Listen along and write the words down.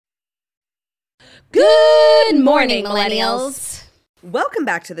Good morning, millennials. Welcome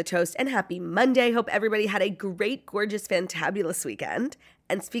back to The Toast and happy Monday. Hope everybody had a great, gorgeous, fantabulous weekend.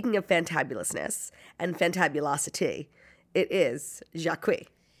 And speaking of fantabulousness and fantabulosity, it is Jacques.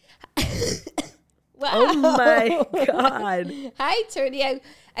 Wow. Oh my God. Hi, Tony.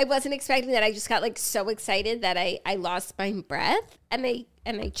 I wasn't expecting that. I just got so excited that I lost my breath and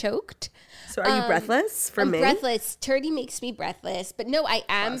I choked. So are you breathless for me? I'm breathless. Turdy makes me breathless. But no, I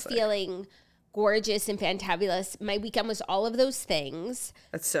am Classic. feeling gorgeous and fantabulous. My weekend was all of those things.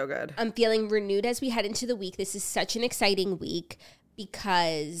 That's so good. I'm feeling renewed as we head into the week. This is such an exciting week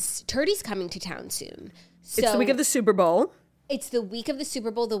because Turdy's coming to town soon. So It's the week of the Super Bowl. It's the week of the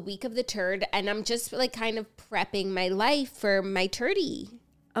Super Bowl, the week of the turd, and I'm just kind of prepping my life for my turdy.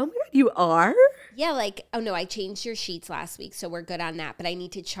 Oh my God, you are? Yeah, oh no, I changed your sheets last week, so we're good on that, but I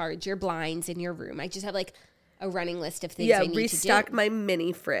need to charge your blinds in your room. I just have a running list of things I need to do. Restock my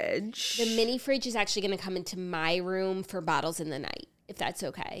mini fridge. The mini fridge is actually going to come into my room for bottles in the night, if that's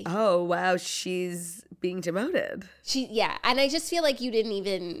okay. Oh, wow, she's being demoted. Yeah, and I just feel like you didn't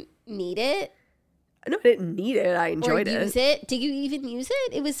even need it. No, I didn't need it. I enjoyed or use it. Did you even use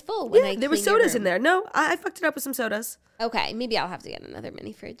it? It was full when I there were cleaned your sodas room. in there. No, I fucked it up with some sodas. Okay, maybe I'll have to get another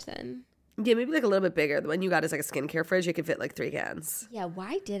mini fridge then. Yeah, maybe a little bit bigger. The one you got is a skincare fridge. It could fit 3 cans. Yeah,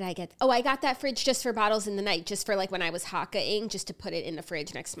 why did I get... Oh, I got that fridge just for bottles in the night, just for when I was hocketing, just to put it in the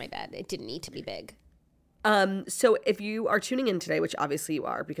fridge next to my bed. It didn't need to be big. So if you are tuning in today, which obviously you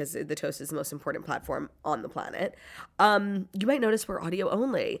are because The Toast is the most important platform on the planet, you might notice we're audio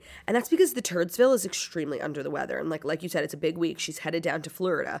only. And that's because the Turdsville is extremely under the weather. And like you said, it's a big week. She's headed down to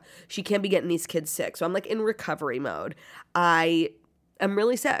Florida. She can't be getting these kids sick. So I'm in recovery mode. I'm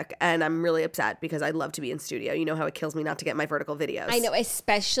really sick and I'm really upset because I'd love to be in studio. You know how it kills me not to get my vertical videos. I know,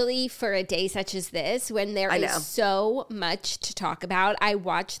 especially for a day such as this when there is so much to talk about. I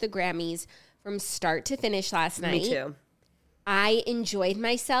watched the Grammys from start to finish last night. Me too. I enjoyed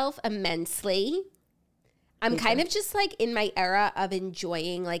myself immensely. I'm kind of just in my era of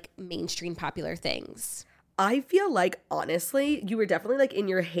enjoying mainstream popular things. I feel honestly, you were definitely in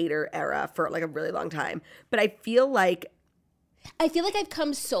your hater era for a really long time. But I feel like I've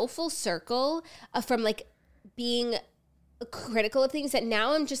come so full circle from being critical of things that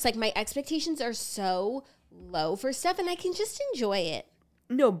now I'm just my expectations are so low for stuff and I can just enjoy it.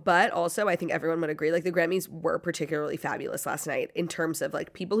 No, but also I think everyone would agree, the Grammys were particularly fabulous last night in terms of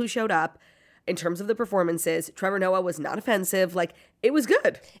people who showed up, in terms of the performances. Trevor Noah was not offensive. It was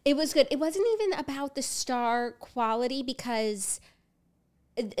good. It was good. It wasn't even about the star quality because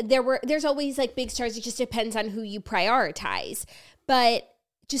there's always big stars. It just depends on who you prioritize. But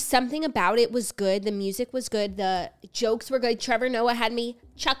just something about it was good. The music was good. The jokes were good. Trevor Noah had me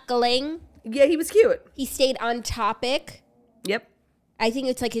chuckling. Yeah, he was cute. He stayed on topic. Yep. I think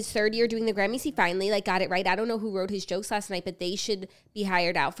it's his third year doing the Grammys. He finally got it right. I don't know who wrote his jokes last night, but they should be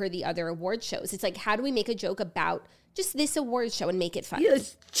hired out for the other award shows. It's how do we make a joke about just this award show and make it funny? Yeah,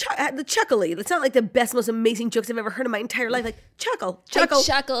 the chuckly. It's not the best, most amazing jokes I've ever heard in my entire life. Chuckle. I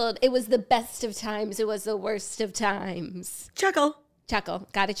chuckled. It was the best of times. It was the worst of times. Chuckle.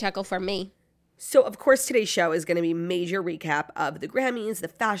 Got to chuckle for me. So, of course, today's show is going to be major recap of the Grammys, the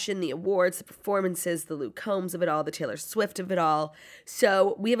fashion, the awards, the performances, the Luke Combs of it all, the Taylor Swift of it all.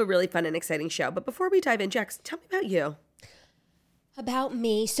 So we have a really fun and exciting show. But before we dive in, Jax, tell me about you. About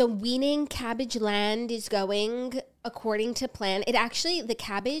me. So Weaning Cabbage Land is going according to plan. The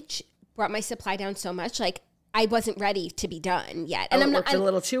cabbage brought my supply down so much. I wasn't ready to be done yet. And it worked a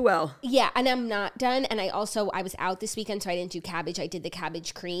little too well. Yeah, and I'm not done. And I was out this weekend, so I didn't do cabbage. I did the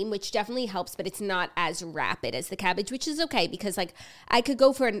cabbage cream, which definitely helps, but it's not as rapid as the cabbage, which is okay because I could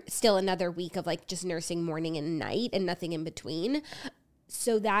go for still another week of just nursing morning and night and nothing in between.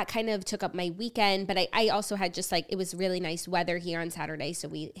 So that kind of took up my weekend, but I also had just it was really nice weather here on Saturday, so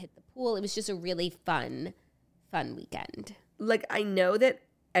we hit the pool. It was just a really fun weekend. I know that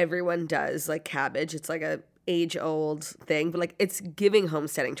everyone does cabbage. It's a age-old thing, but it's giving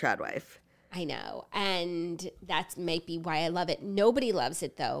homesteading tradwife. I know, and that's maybe why I love it. Nobody loves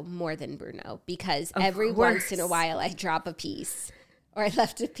it though more than Bruno because every once in a while I drop a piece or I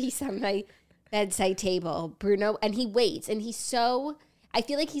left a piece on my bedside table. Bruno, and he waits, and he's so. I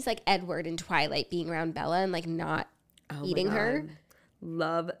feel he's Edward in Twilight, being around Bella and not eating her.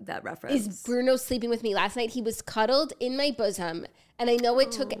 Love that reference. Is Bruno sleeping with me? Last night he was cuddled in my bosom, and I know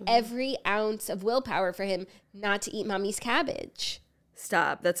it took every ounce of willpower for him not to eat mommy's cabbage.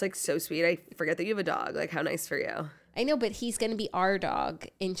 Stop. That's so sweet. I forget that you have a dog. How nice for you. I know, but he's going to be our dog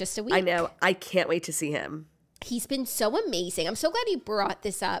in just a week. I know. I can't wait to see him. He's been so amazing. I'm so glad you brought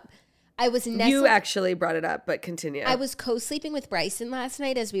this up. I was You actually brought it up, but continue. I was co-sleeping with Bryson last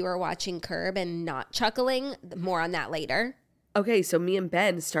night as we were watching Curb and not chuckling. More on that later. Okay, so me and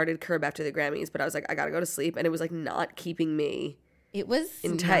Ben started Curb after the Grammys, but I was like, I gotta go to sleep, and it was like not keeping me. It was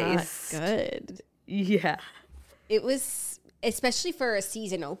enticed. Not good. Yeah. It was, especially for a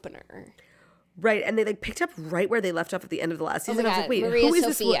season opener. Right, and they like picked up right where they left off at the end of the last season. Oh my I was God. like, wait, Maria who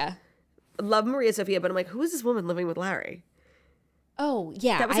is Sophia. this? Love Maria Sophia, but I'm like, who is this woman living with Larry? Oh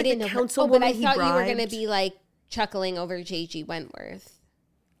yeah, that was, I like, didn't the know. councilwoman But I he thought you were bribed. gonna be like chuckling over JG Wentworth.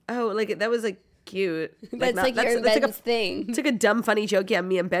 Oh, like that was like cute. That's like your Ben's thing. It's like a dumb, funny joke. Yeah,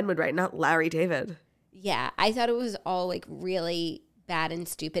 me and Ben would write, not Larry David. Yeah, I thought it was all like really bad and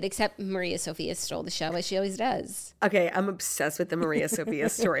stupid, except Maria Sophia stole the show as she always does. Okay, I'm obsessed with the Maria Sophia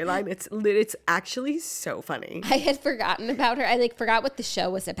storyline. It's actually so funny. I had forgotten about her. I like forgot what the show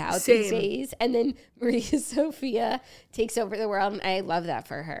was about Same. these days. And then Maria Sophia takes over the world, and I love that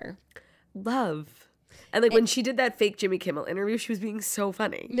for her. Love. And like when she did that fake Jimmy Kimmel interview, she was being so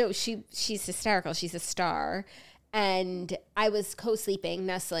funny. No, she's hysterical. She's a star. And I was co-sleeping,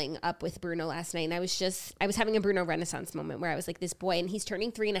 nestling up with Bruno last night. And I was having a Bruno Renaissance moment where I was like, this boy, and he's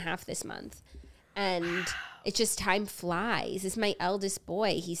turning 3.5 this month. And it's just time flies. This is my eldest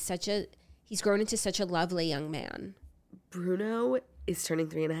boy. He's grown into such a lovely young man. Bruno is turning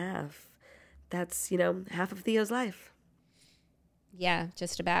 3.5. That's, half of Theo's life. Yeah,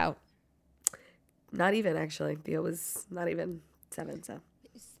 just about. Not even, actually. Theo was not even 7, so.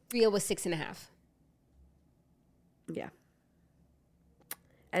 Theo was 6.5. Yeah.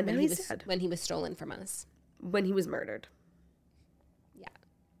 And when now he he's was dead. when he was stolen from us. When he was murdered. Yeah.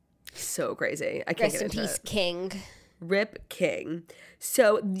 So crazy. I can't Rest get in into peace, it. King. Rip King.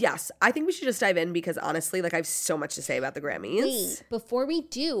 So, yes, I think we should just dive in because honestly, like I have so much to say about the Grammys. Wait, before we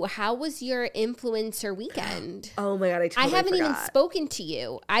do, how was your influencer weekend? Oh my God, I totally haven't even forgot. spoken to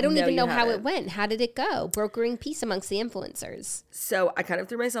you. I don't No, even you know how it haven't. went. How did it go? Brokering peace amongst the influencers. So I kind of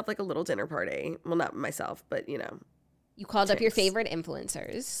threw myself like a little dinner party. Well, not myself, but You called up your Tinks. favorite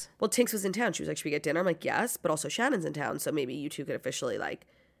influencers. Well, Tinks was in town. She was like, should we get dinner? I'm like, yes, but also Shannon's in town. So maybe you two could officially like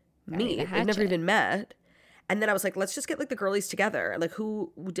meet. the We've never hatchet. even met. And then I was like, let's just get like the girlies together. Like,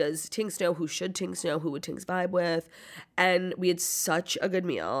 who does Tinks know? Who should Tinks know? Who would Tinks vibe with? And we had such a good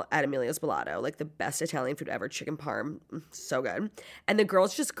meal at Emilio's Bellato, like the best Italian food ever, chicken parm, so good. And the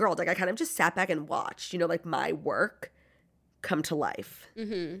girls just girled. Like, I kind of just sat back and watched, like my work come to life.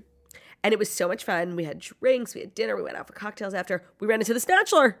 Mm-hmm. And it was so much fun. We had drinks, we had dinner, we went out for cocktails after. We ran into the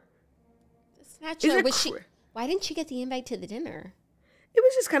Snatchler. Snatchler, why didn't she get the invite to the dinner? It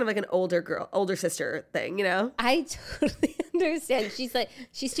was just kind of like an older sister thing, I totally understand.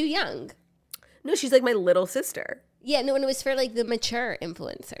 She's too young. No, she's like my little sister. Yeah, no, and it was for like the mature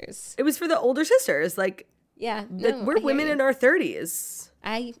influencers. It was for the older sisters. Like, Yeah, we're women in our 30s.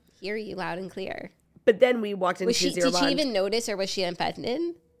 I hear you loud and clear. But then we walked into Zero Did she Bond. even notice, or was she offended?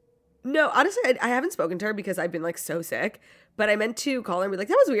 No, honestly, I haven't spoken to her because I've been like so sick. But I meant to call her and be like,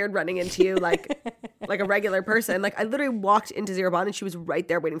 that was weird running into you like a regular person. Like I literally walked into Zero Bond and she was right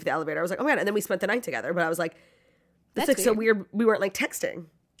there waiting for the elevator. I was like, oh my God. And then we spent the night together. But I was like, that's like so weird. We weren't like texting.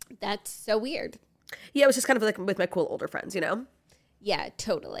 That's so weird. Yeah, it was just kind of like with my cool older friends, Yeah,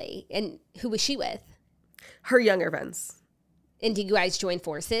 totally. And who was she with? Her younger friends. And did you guys join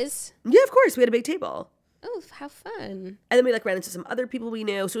forces? Yeah, of course. We had a big table. Oh, how fun. And then we like ran into some other people we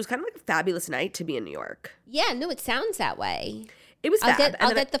knew. So it was kind of like a fabulous night to be in New York. Yeah, no, it sounds that way. It was fab.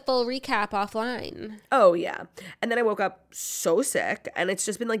 I'll get the full recap offline. Oh, yeah. And then I woke up so sick and it's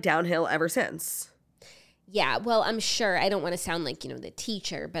just been like downhill ever since. Yeah, well, I'm sure, I don't want to sound like, the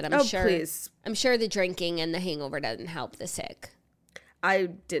teacher, but I'm sure. Please. I'm sure the drinking and the hangover doesn't help the sick. I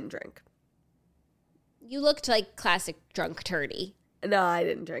didn't drink. You looked like classic drunk turdy. No, I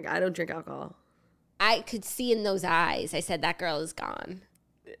didn't drink. I don't drink alcohol. I could see in those eyes. I said, that girl is gone.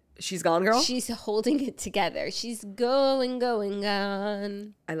 She's gone, girl? She's holding it together. She's going,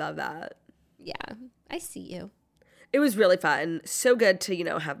 gone. I love that. Yeah, I see you. It was really fun. So good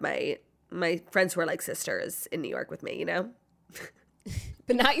to, have my friends who are like sisters in New York with me,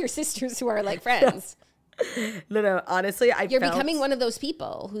 But not your sisters who are like friends. No, honestly, You're becoming one of those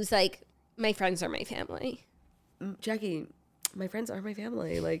people who's like, my friends are my family. Jackie, my friends are my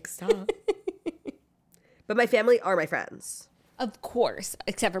family. Like, stop. But my family are my friends. Of course,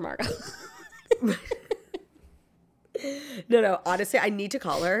 except for Margot. No, honestly, I need to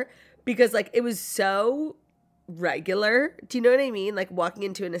call her because like it was so regular. Do you know what I mean? Like walking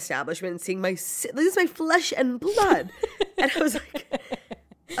into an establishment and seeing this is my flesh and blood. And I was like,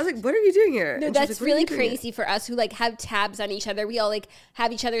 what are you doing here? No, And she was that's like, "What are really you doing here?" crazy for us who like have tabs on each other. We all like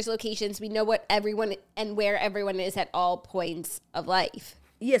have each other's locations. We know what everyone and where everyone is at all points of life.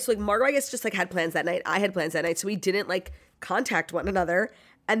 Yeah, so like Margot, I guess, just like had plans that night. I had plans that night, so we didn't like contact one another.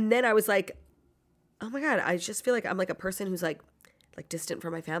 And then I was like, oh my God, I just feel like I'm like a person who's like distant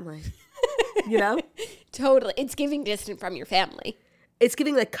from my family. You know? Totally. It's giving distant from your family. It's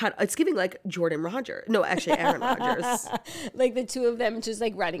giving like it's giving like Jordan Rogers. No, actually Aaron Rodgers. Like the two of them just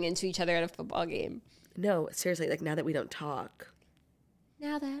like running into each other at a football game. No, seriously, like now that we don't talk.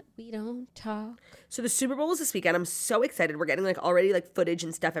 Now that we don't talk. So the Super Bowl is this weekend. I'm so excited. We're getting like already like footage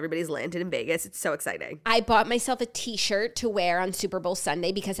and stuff. Everybody's landed in Vegas. It's so exciting. I bought myself a t-shirt to wear on Super Bowl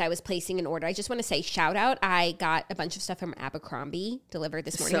Sunday because I was placing an order. I just want to say shout out. I got a bunch of stuff from Abercrombie delivered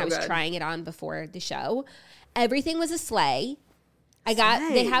this morning. So I was good. trying it on before the show. Everything was a sleigh.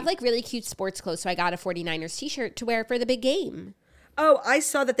 They have like really cute sports clothes. So I got a 49ers t-shirt to wear for the big game. Oh, I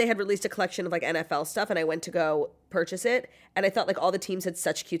saw that they had released a collection of like NFL stuff and I went to go purchase it. And I thought like all the teams had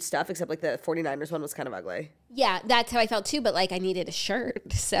such cute stuff except like the 49ers one was kind of ugly. Yeah, that's how I felt too. But like I needed a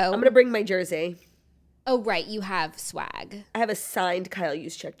shirt. So I'm going to bring my jersey. Oh, right. You have swag. I have a signed Kyle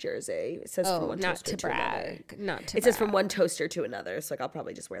Juszczyk jersey. It says from one not toaster to to another. brag. Not to It says brag. from one toaster to another. So like I'll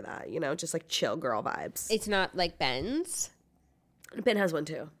probably just wear that, you know, just like chill girl vibes. It's not like Ben's. Ben has one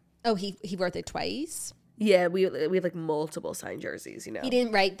too. Oh, he wrote it twice? Yeah, we have like multiple signed jerseys, you know. He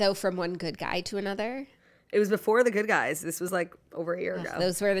didn't write, though, from one good guy to another? It was before the good guys. This was like over a year ago.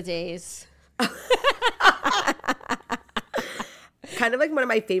 Those were the days. Kind of like one of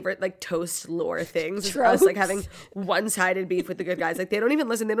my favorite like toast lore things is Tropes. us like having one-sided beef with the good guys. Like they don't even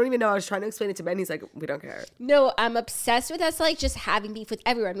listen. They don't even know. I was trying to explain it to Ben. He's like, we don't care. No, I'm obsessed with us, like, just having beef with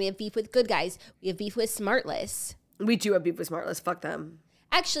everyone. We have beef with good guys. We have beef with Smartless. We do have beef with Smartless. Fuck them.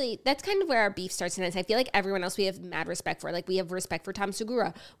 Actually, that's kind of where our beef starts and ends. I feel like everyone else we have mad respect for. Like, we have respect for Tom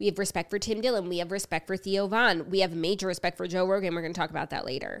Segura. We have respect for Tim Dillon. We have respect for Theo Von. We have major respect for Joe Rogan. We're going to talk about that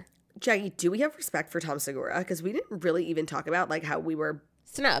later. Jackie, do we have respect for Tom Segura? Because we didn't really even talk about like how we were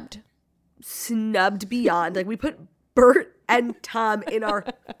snubbed beyond. Like we put Bert and Tom in our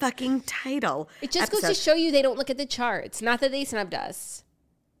fucking title. It just goes to show you they don't look at the charts. Not that they snubbed us.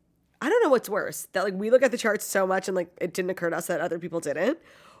 I don't know what's worse, that like we look at the charts so much and like it didn't occur to us that other people didn't,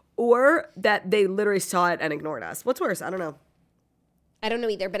 or that they literally saw it and ignored us. What's worse? I don't know. I don't know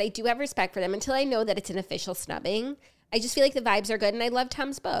either, but I do have respect for them until I know that it's an official snubbing. I just feel like the vibes are good, and I love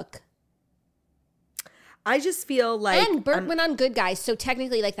Tom's book. I just feel like... And Bert went on Good Guys, so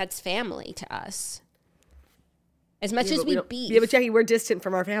technically, like, that's family to us. As much as we beef. Yeah, but Jackie, we're distant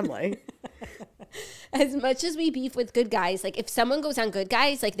from our family. As much as we beef with Good Guys, like, if someone goes on Good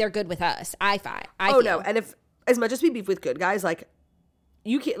Guys, like, they're good with us. I feel. No, and if as much as we beef with good guys, like,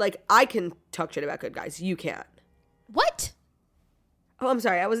 you can't... Like, I can talk shit about good guys. You can't. What? Oh, I'm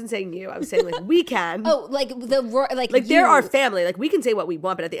sorry. I wasn't saying you. I was saying, like, we can. Oh, like, Like, they're our family. Like, we can say what we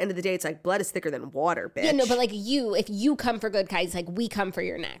want, but at the end of the day, it's like, blood is thicker than water, bitch. Yeah, no, but, like, if you come for Good Guys, like, we come for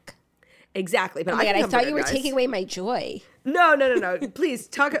your neck. Exactly. But Oh my God, I thought you were taking away my joy. No. Please,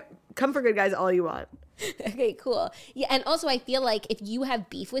 come for good guys all you want. Okay, cool. Yeah, and also I feel like if you have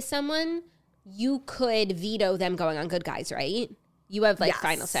beef with someone, you could veto them going on Good Guys, right? You have like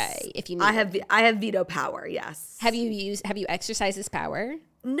final say if you need. I have veto power. Yes. Have you exercised this power?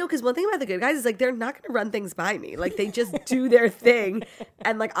 No, because one thing about the good guys is like they're not going to run things by me. Like they just do their thing,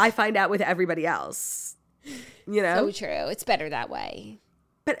 and like I find out with everybody else. You know. So true. It's better that way.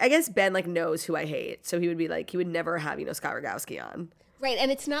 But I guess Ben like knows who I hate, so he would be like he would never have Scott Rogowski on. Right,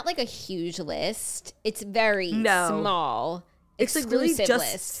 and it's not like a huge list. It's very small. It's like really just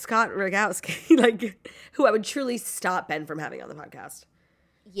list. Scott Rogowski, like who I would truly stop Ben from having on the podcast.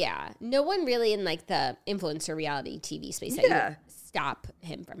 Yeah, no one really in like the influencer reality TV space that you would stop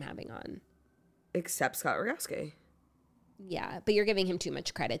him from having on, except Scott Rogowski. Yeah, but you're giving him too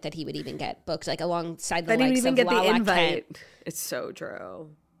much credit that he would even get booked like alongside the that likes he would even of get Lala the invite. Kent. It's so true.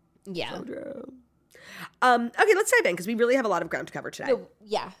 Yeah. So true. Okay, let's dive in because we really have a lot of ground to cover today.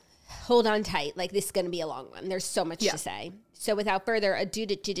 Yeah. Hold on tight. Like, this is going to be a long one. There's so much to say. So without further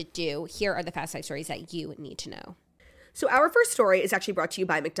ado, here are the Fast 5 stories that you need to know. So our first story is actually brought to you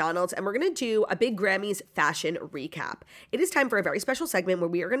by McDonald's, and we're going to do a big Grammys fashion recap. It is time for a very special segment where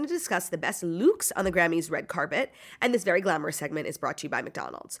we are going to discuss the best looks on the Grammys red carpet, and this very glamorous segment is brought to you by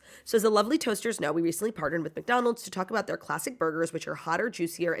McDonald's. So as the lovely toasters know, we recently partnered with McDonald's to talk about their classic burgers, which are hotter,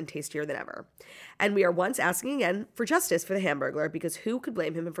 juicier, and tastier than ever. And we are once asking again for justice for the Hamburglar, because who could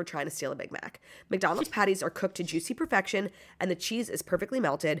blame him for trying to steal a Big Mac? McDonald's patties are cooked to juicy perfection, and the cheese is perfectly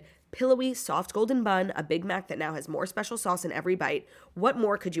melted. Pillowy, soft golden bun, a Big Mac that now has more special sauce in every bite. What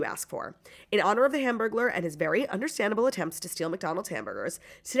more could you ask for? In honor of the Hamburglar and his very understandable attempts to steal McDonald's hamburgers,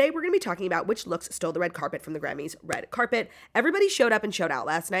 today we're going to be talking about which looks stole the red carpet from the Grammys red carpet. Everybody showed up and showed out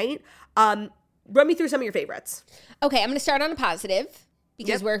last night. Run me through some of your favorites. Okay, I'm going to start on a positive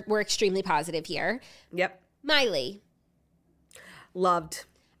because we're extremely positive here. Yep. Miley. Loved.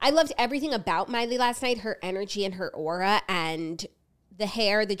 I loved everything about Miley last night, her energy and her aura and the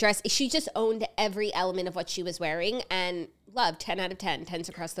hair, the dress. She just owned every element of what she was wearing and loved 10 out of 10, 10s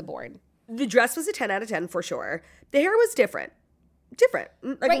across the board. The dress was a 10 out of 10 for sure. The hair was different.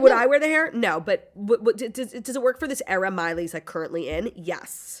 Like, would I wear the hair? No, but does it work for this era Miley's like currently in?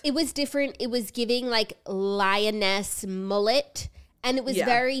 Yes. It was different. It was giving like lioness mullet, and it was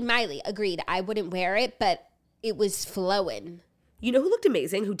very Miley. Agreed. I wouldn't wear it, but it was flowing. You know who looked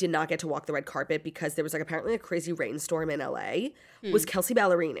amazing, who did not get to walk the red carpet because there was like apparently a crazy rainstorm in LA, was Kelsey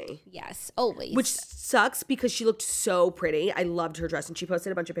Ballerini. Yes, always. Which sucks because she looked so pretty. I loved her dress and she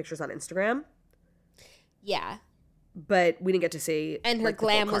posted a bunch of pictures on Instagram. Yeah. But we didn't get to see. And her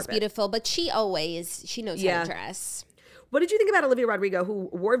glam was beautiful, but she knows how to dress. What did you think about Olivia Rodrigo, who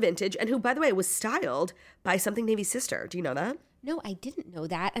wore vintage and who, by the way, was styled by Something Navy's sister? Do you know that? No, I didn't know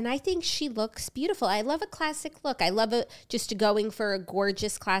that. And I think she looks beautiful. I love a classic look. I love just going for a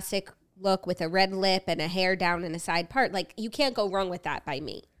gorgeous classic look with a red lip and a hair down in a side part. Like, you can't go wrong with that by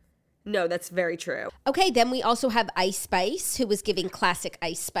me. No, that's very true. Okay, then we also have Ice Spice, who was giving classic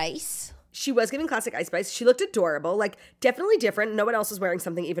Ice Spice. She was giving classic Ice Spice. She looked adorable, like definitely different. No one else was wearing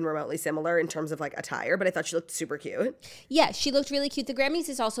something even remotely similar in terms of like attire, but I thought she looked super cute. Yeah, she looked really cute. The Grammys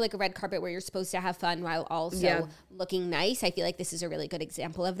is also like a red carpet where you're supposed to have fun while also looking nice. I feel like this is a really good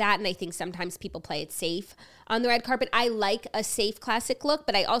example of that, and I think sometimes people play it safe on the red carpet. I like a safe classic look,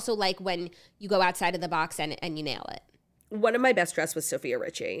 but I also like when you go outside of the box and you nail it. One of my best dressed was Sophia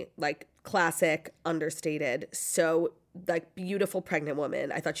Richie, like classic, understated, so like beautiful pregnant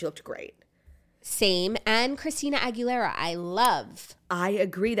woman. I thought she looked great. Same. And Christina Aguilera, I love. I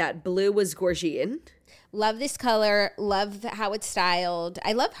agree that blue was Gorgian. Love this color. Love how it's styled.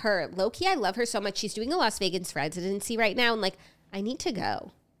 I love her. Low-key, I love her so much. She's doing a Las Vegas residency right now, and like, I need to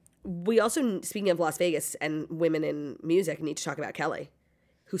go. We also, speaking of Las Vegas and women in music, need to talk about Kelly,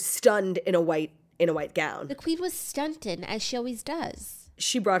 who's stunned in a white gown. The queen was stunted, as she always does.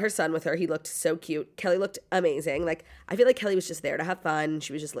 She brought her son with her. He looked so cute. Kelly looked amazing. Like, I feel like Kelly was just there to have fun.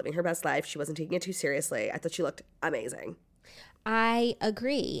 She was just living her best life. She wasn't taking it too seriously. I thought she looked amazing. I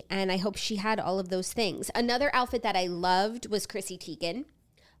agree, and I hope she had all of those things. Another outfit that I loved was Chrissy Teigen.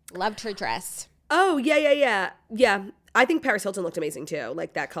 Loved her dress. Oh, yeah. I think Paris Hilton looked amazing, too.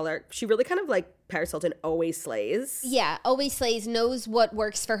 Like, that color. She really kind of, like, Paris Hilton always slays. Yeah, always slays, knows what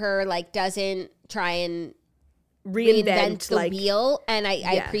works for her, like, doesn't try and reinvent the wheel, and I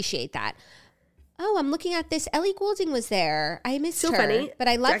appreciate that. Oh, I'm looking at this. Ellie Goulding was there. I missed her, funny. But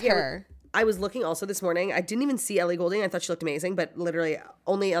I love her. I was looking also this morning. I didn't even see Ellie Goulding. I thought she looked amazing, but literally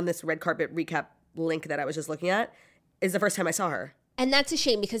only on this red carpet recap link that I was just looking at is the first time I saw her. And that's a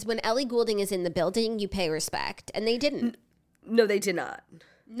shame because when Ellie Goulding is in the building, you pay respect, and they didn't. No, they did not.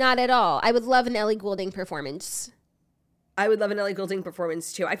 Not at all. I would love an Ellie Goulding performance. I would love an Ellie Goulding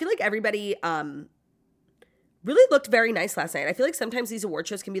performance too. I feel like everybody really looked very nice last night. I feel like sometimes these award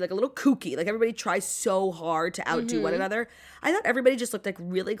shows can be like a little kooky. Like everybody tries so hard to outdo one another. I thought everybody just looked like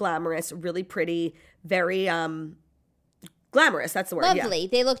really glamorous, really pretty, very glamorous. That's the word. Lovely. Yeah.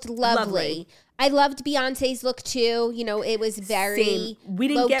 They looked lovely. I loved Beyonce's look too. You know, it was very Same. We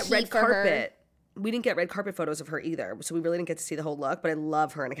didn't get red carpet. Her. We didn't get red carpet photos of her either. So we really didn't get to see the whole look, but I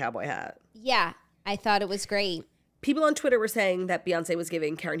love her in a cowboy hat. Yeah, I thought it was great. People on Twitter were saying that Beyonce was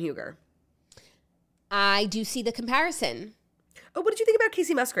giving Karen Huger. I do see the comparison. Oh, what did you think about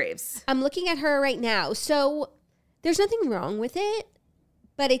Casey Musgraves? I'm looking at her right now. So there's nothing wrong with it,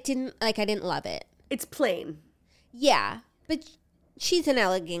 but I didn't love it. It's plain. Yeah, but she's an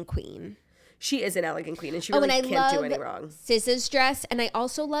elegant queen. She is an elegant queen, and she really can't do any wrong. SZA's dress, and I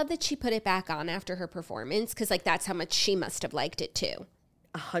also love that she put it back on after her performance, because like that's how much she must have liked it too.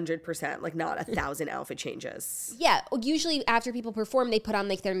 100%, like not 1,000 outfit changes. Yeah, usually after people perform, they put on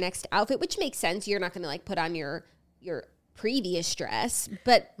like their next outfit, which makes sense. You're not going to like put on your previous dress,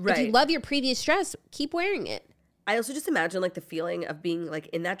 but if you love your previous dress, keep wearing it. I also just imagine like the feeling of being like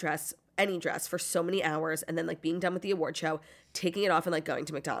in that dress, any dress, for so many hours, and then like being done with the award show, taking it off and like going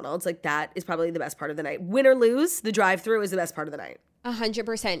to McDonald's. Like that is probably the best part of the night. Win or lose, the drive-through is the best part of the night.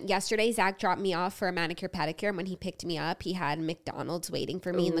 100%. Yesterday, Zach dropped me off for a manicure pedicure, and when he picked me up, he had McDonald's waiting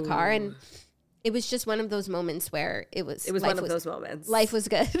for me in the car, and it was just one of those moments where it was one of those moments. Life was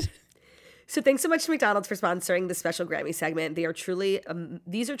good. So thanks so much to McDonald's for sponsoring the special Grammy segment. They are truly,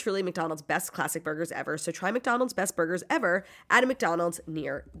 these are truly McDonald's best classic burgers ever. So try McDonald's best burgers ever at a McDonald's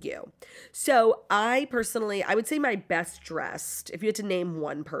near you. So I would say my best dressed, if you had to name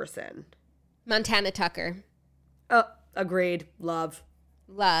one person. Montana Tucker. Oh, agreed. Love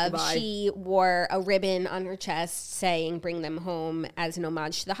love. Goodbye. She wore a ribbon on her chest saying bring them home as an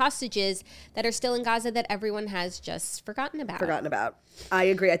homage to the hostages that are still in Gaza that everyone has just forgotten about. I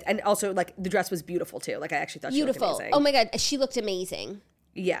agree. And also, like, the dress was beautiful, too. Like, I actually thought she looked amazing. Oh, my God. She looked amazing.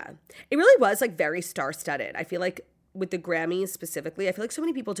 Yeah. It really was, like, very star-studded. I feel like with the Grammys specifically, I feel like so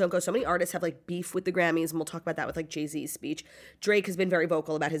many people don't go. So many artists have, like, beef with the Grammys, and we'll talk about that with, like, Jay-Z's speech. Drake has been very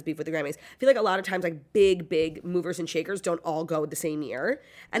vocal about his beef with the Grammys. I feel like a lot of times, like, big movers and shakers don't all go the same year.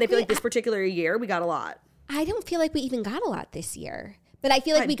 And I feel like this particular year, we got a lot. I don't feel like we even got a lot this year. But I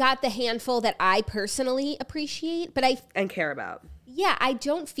feel like we got the handful that I personally appreciate. And care about. Yeah, I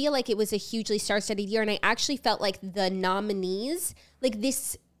don't feel like it was a hugely star-studded year. And I actually felt like the nominees, like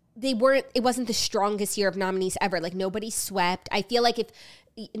this... it wasn't the strongest year of nominees ever. Like, nobody swept. I feel like if,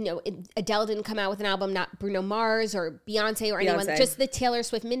 Adele didn't come out with an album, not Bruno Mars or Beyonce or anyone, just the Taylor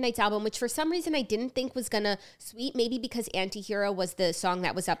Swift Midnights album, which for some reason I didn't think was going to sweep. Maybe because Antihero was the song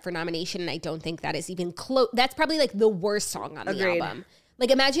that was up for nomination, and I don't think that is even close. That's probably like the worst song on the album.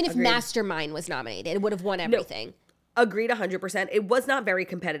 Like, imagine if Mastermind was nominated. It would have won everything. No. Agreed 100%. It was not very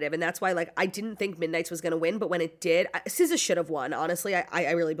competitive, and that's why, like, I didn't think Midnight's was going to win, but when it did, SZA should have won, honestly.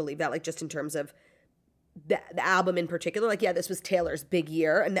 I really believe that, like, just in terms of the album in particular. Like, yeah, this was Taylor's big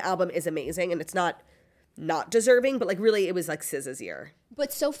year, and the album is amazing, and it's not deserving, but, like, really, it was, like, SZA's year.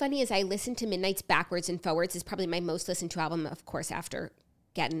 What's so funny is I listened to Midnight's backwards and forwards. Is probably my most listened to album, of course, after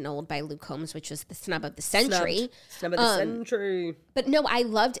Getting Old by Luke Combs, which was the snub of the century. Snub of the century. But no, I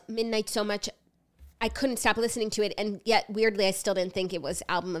loved Midnight so much. I couldn't stop listening to it, and yet, weirdly, I still didn't think it was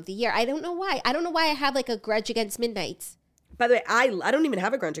album of the year. I don't know why. I don't know why I have, like, a grudge against Midnights. By the way, I don't even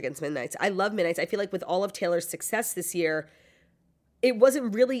have a grudge against Midnights. I love Midnights. I feel like with all of Taylor's success this year, it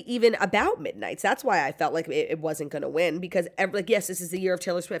wasn't really even about Midnights. That's why I felt like it wasn't going to win, because, like, yes, this is the year of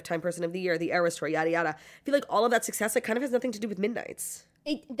Taylor Swift, Time Person of the Year, the Eras Tour, yada, yada. I feel like all of that success, like, kind of has nothing to do with Midnights.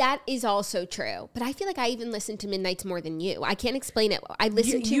 That is also true. But I feel like I even listen to Midnights more than you. I can't explain it. I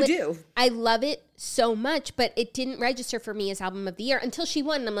listen to it. You do. I love it so much, but it didn't register for me as album of the year until she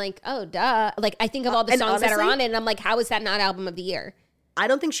won. And I'm like, oh, duh. Like, I think of all the songs honestly, that are on it, and I'm like, how is that not album of the year? I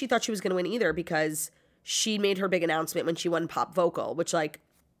don't think she thought she was going to win either, because she made her big announcement when she won Pop Vocal, which, like,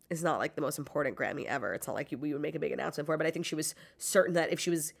 is not, like, the most important Grammy ever. It's not like we would make a big announcement for it, but I think she was certain that if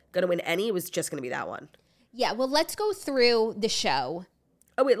she was going to win any, it was just going to be that one. Yeah, well, let's go through the show.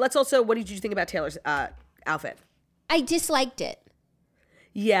 Oh, wait, let's also, what did you think about Taylor's outfit? I disliked it.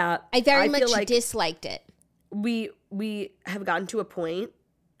 Yeah. I very much disliked it. We have gotten to a point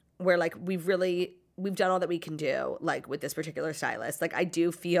where, like, we've done all that we can do, like, with this particular stylist. Like, I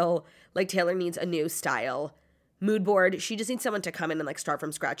do feel like Taylor needs a new style. Mood board. She just needs someone to come in and, like, start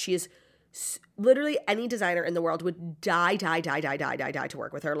from scratch. She is literally any designer in the world would die to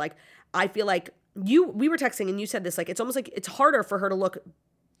work with her. Like, I feel like we were texting and you said this, like, it's almost like it's harder for her to look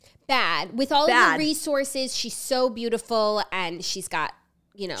bad. With all of the resources, she's so beautiful, and she's got,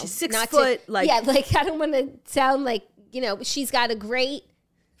 she's 6 foot. I don't want to sound like, she's got a great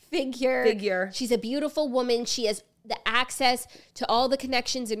figure. She's a beautiful woman. She has the access to all the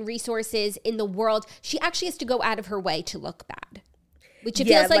connections and resources in the world. She actually has to go out of her way to look bad, which it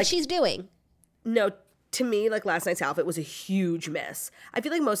feels like she's doing. No, to me, like, last night's outfit was a huge miss. I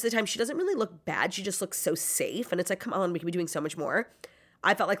feel like most of the time she doesn't really look bad. She just looks so safe. And it's like, come on, we could be doing so much more.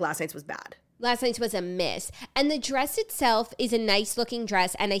 I felt like last night's was bad. Last night's was a miss. And the dress itself is a nice looking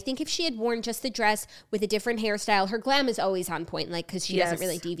dress. And I think if she had worn just the dress with a different hairstyle, her glam is always on point, like, because she doesn't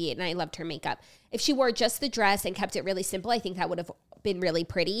really deviate. And I loved her makeup. If she wore just the dress and kept it really simple, I think that would have been really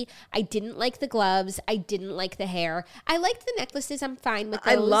pretty. I didn't like the gloves. I didn't like the hair. I liked the necklaces. I'm fine with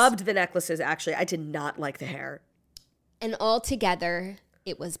those. I loved the necklaces, actually. I did not like the hair. And altogether,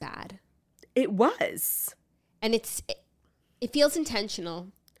 it was bad. It was. And it feels intentional.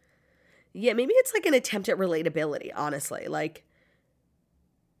 Yeah, maybe it's like an attempt at relatability, honestly. Like,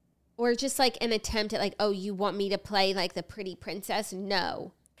 or just like an attempt at, like, oh, you want me to play like the pretty princess?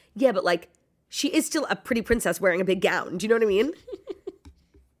 No. Yeah, but, like, she is still a pretty princess wearing a big gown. Do you know what I mean?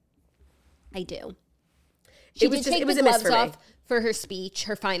 I do. She did take the gloves off for her speech,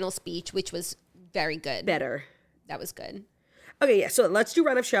 her final speech, which was very good. Better. That was good. Okay, yeah, so let's do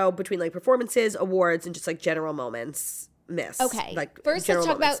run of show between, like, performances, awards, and just, like, general moments. Okay. Like, first, let's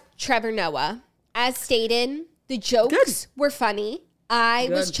talk about Trevor Noah. As stated, the jokes were funny. I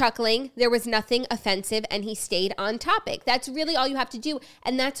was chuckling. There was nothing offensive, and he stayed on topic. That's really all you have to do.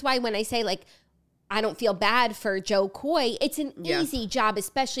 And that's why when I say, like, I don't feel bad for Joe Coy, it's an easy job,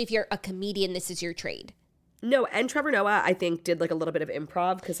 especially if you're a comedian. This is your trade. No, and Trevor Noah, I think, did, like, a little bit of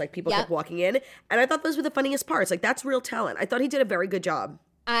improv because, like, people kept walking in. And I thought those were the funniest parts. Like, that's real talent. I thought he did a very good job.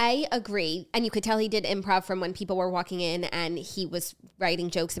 I agree. And you could tell he did improv from when people were walking in and he was writing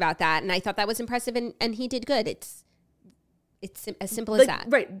jokes about that. And I thought that was impressive and he did good. It's as simple as that.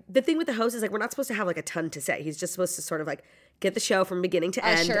 Right. The thing with the host is like we're not supposed to have like a ton to say. He's just supposed to sort of like get the show from beginning to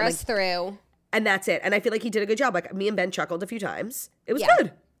end. Usher and, us through. And that's it. And I feel like he did a good job. Like me and Ben chuckled a few times. It was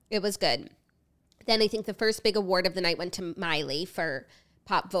good. It was good. Then I think the first big award of the night went to Miley for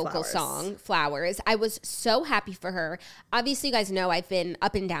pop vocal song, Flowers. I was so happy for her. Obviously, you guys know I've been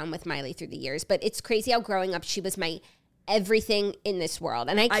up and down with Miley through the years, but it's crazy how growing up she was my everything in this world.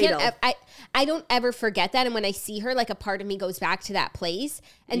 And I can't, I don't ever forget that. And when I see her, like a part of me goes back to that place.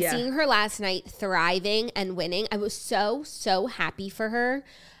 And seeing her last night thriving and winning, I was so, so happy for her.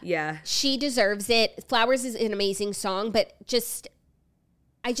 Yeah. She deserves it. Flowers is an amazing song, but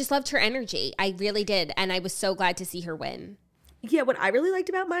I just loved her energy. I really did. And I was so glad to see her win. Yeah, what I really liked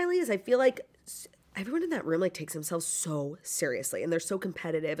about Miley is I feel like everyone in that room like takes themselves so seriously and they're so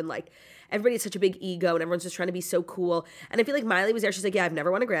competitive and like everybody has such a big ego and everyone's just trying to be so cool. And I feel like Miley was there. She's like, yeah, I've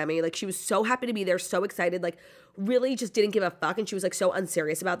never won a Grammy. Like she was so happy to be there, so excited, like really just didn't give a fuck. And she was like so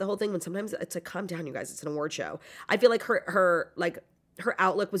unserious about the whole thing when sometimes it's like, calm down, you guys, it's an award show. I feel like her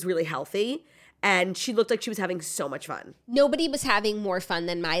outlook was really healthy. And she looked like she was having so much fun. Nobody was having more fun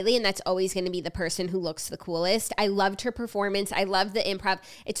than Miley, and that's always going to be the person who looks the coolest. I loved her performance. I loved the improv.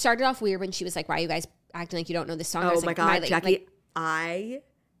 It started off weird when she was like, why are you guys acting like you don't know this song? Oh my God, Miley, Jackie,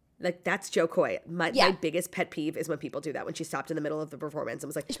 that's Joe Coy. My biggest pet peeve is when people do that, when she stopped in the middle of the performance and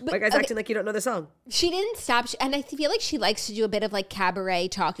was like, why are you guys acting like you don't know the song? She didn't stop. And I feel like she likes to do a bit of like cabaret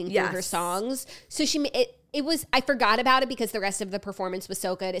talking through her songs. So it was, I forgot about it because the rest of the performance was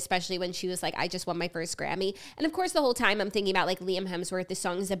so good, especially when she was like, I just won my first Grammy. And of course, the whole time I'm thinking about like Liam Hemsworth, this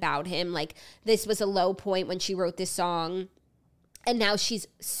song is about him. Like this was a low point when she wrote this song. And now she's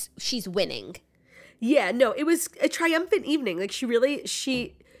winning. Yeah, no, it was a triumphant evening. Like she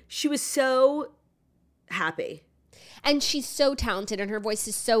was so happy. And she's so talented and her voice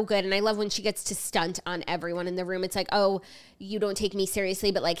is so good. And I love when she gets to stunt on everyone in the room. It's like, oh, you don't take me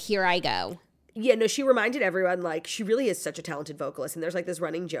seriously, but like, here I go. Yeah, no, she reminded everyone, like, she really is such a talented vocalist. And there's, like, this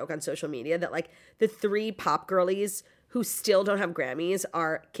running joke on social media that, like, the three pop girlies who still don't have Grammys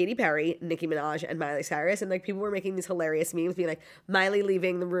are Katy Perry, Nicki Minaj, and Miley Cyrus. And, like, people were making these hilarious memes being like, Miley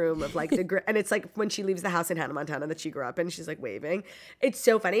leaving the room of, like, and it's, like, when she leaves the house in Hannah Montana that she grew up in, she's, like, waving. It's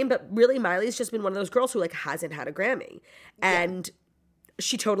so funny. But really, Miley's just been one of those girls who, like, hasn't had a Grammy. And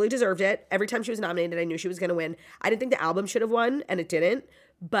she totally deserved it. Every time she was nominated, I knew she was going to win. I didn't think the album should have won, and it didn't.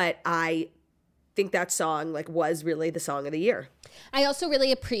 But I think that song like was really the song of the year. I also really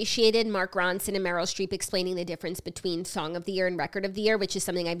appreciated Mark Ronson and Meryl Streep explaining the difference between Song of the Year and Record of the Year, which is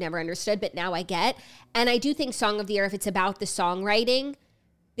something I've never understood, but now I get. And I do think Song of the Year, if it's about the songwriting,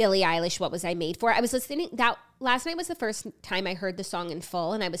 Billie Eilish, What Was I Made For? I was listening, that last night was the first time I heard the song in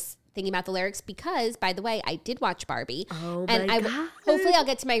full, and I was thinking about the lyrics because, by the way, I did watch Barbie. Oh my and God. Hopefully I'll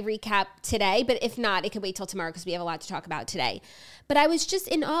get to my recap today, but if not, it could wait till tomorrow because we have a lot to talk about today. But I was just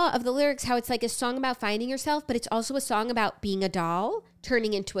in awe of the lyrics, how it's like a song about finding yourself, but it's also a song about being a doll,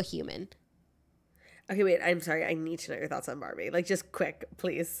 turning into a human. Okay, wait, I'm sorry. I need to know your thoughts on Barbie. Like, just quick,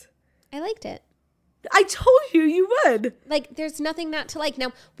 please. I liked it. I told you would. Like, there's nothing not to like.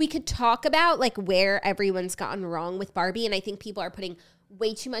 Now, we could talk about, like, where everyone's gotten wrong with Barbie, and I think people are putting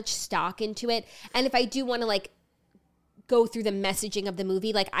way too much stock into it. And if I do want to, like, go through the messaging of the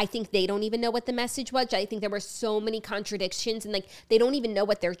movie, like, I think they don't even know what the message was. I think there were so many contradictions, and, like, they don't even know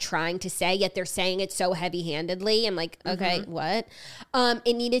what they're trying to say, yet they're saying it so heavy-handedly. I'm like, okay, what?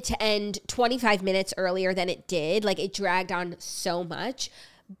 It needed to end 25 minutes earlier than it did. Like, it dragged on so much.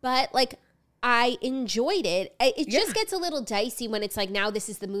 But, like, I enjoed it. It just gets a little dicey when it's like, now this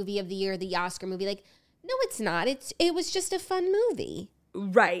is the movie of the year, the Oscar movie. Like, no, it's not. It was just a fun movie.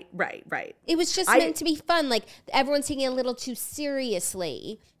 Right. It was just meant to be fun. Like, everyone's taking it a little too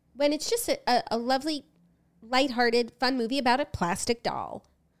seriously when it's just a lovely, lighthearted, fun movie about a plastic doll.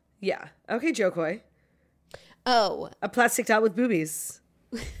 Yeah. Okay, Joe Coy. Oh. A plastic doll with boobies.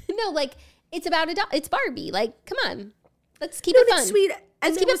 No, like, it's about a doll. It's Barbie. Like, come on. Let's keep it fun. It's sweet.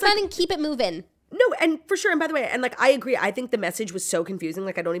 Let's keep it fun and keep it moving. No, and for sure. And by the way, and like, I agree. I think the message was so confusing.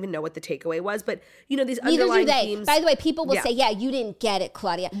 Like, I don't even know what the takeaway was. But, you know, these underlying themes. By the way, people will say, yeah, you didn't get it,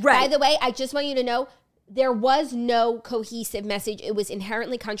 Claudia. Right. By the way, I just want you to know, there was no cohesive message. It was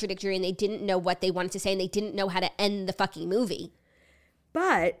inherently contradictory, and they didn't know what they wanted to say, and they didn't know how to end the fucking movie.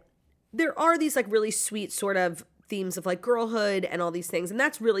 But there are these, like, really sweet sort of themes of, like, girlhood and all these things. And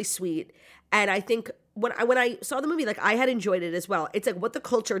that's really sweet. And I think when I saw the movie, like, I had enjoyed it as well. It's like what the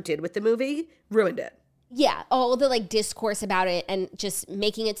culture did with the movie ruined it. Yeah, all the, like, discourse about it and just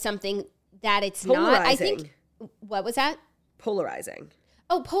making it something that it's Polarizing. not. I think, what was that? Polarizing.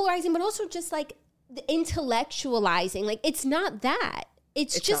 Oh, polarizing, but also just like the intellectualizing. Like, it's not that.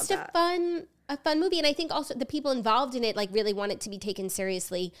 It's just a fun movie. And I think also the people involved in it like really want it to be taken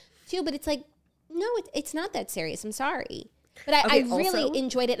seriously too. But it's like, no, it's not that serious. I'm sorry. But I really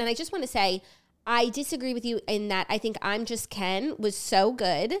enjoyed it. And I just want to say, I disagree with you in that I think I'm Just Ken was so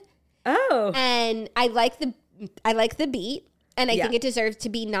good. Oh. And I like the beat. And I think it deserved to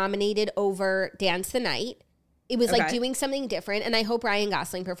be nominated over Dance the Night. It was like doing something different. And I hope Ryan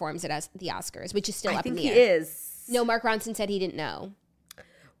Gosling performs it at the Oscars, which is still up in the air. I think he is. No, Mark Ronson said he didn't know.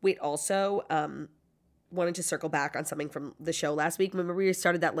 Wait, also, wanted to circle back on something from the show last week. Remember we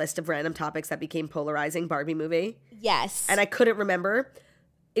started that list of random topics that became polarizing Barbie movie? Yes. And I couldn't remember.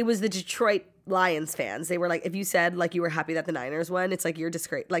 It was the Detroit Lions fans. They were like, if you said like you were happy that the Niners won, it's like you're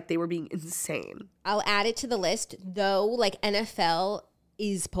disgrace. Like they were being insane. I'll add it to the list, though. Like NFL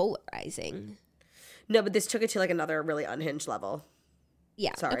is polarizing. No, but this took it to like another really unhinged level.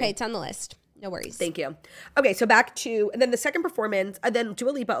 Yeah. Sorry. Okay, it's on the list. No worries. Thank you. Okay, so back to, and then the second performance, and then Dua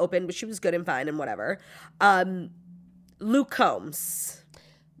Lipa opened, but she was good and fine and whatever. Luke Combs.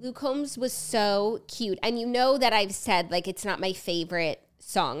 Luke Combs was so cute. And you know that I've said, like, it's not my favorite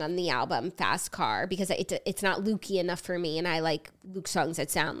song on the album, Fast Car, because it's not Lukey enough for me, and I like Luke songs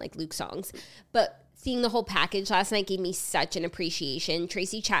that sound like Luke songs. But seeing the whole package last night gave me such an appreciation.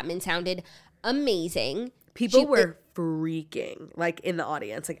 Tracy Chapman sounded amazing. People were freaking, like, in the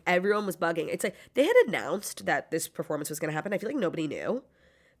audience. Like, everyone was bugging. It's like, they had announced that this performance was going to happen. I feel like nobody knew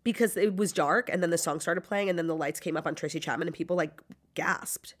because it was dark, and then the song started playing, and then the lights came up on Tracy Chapman, and people, like,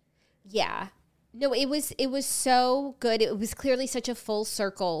 gasped. Yeah. No, it was so good. It was clearly such a full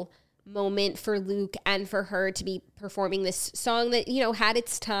circle moment for Luke and for her to be performing this song that, you know, had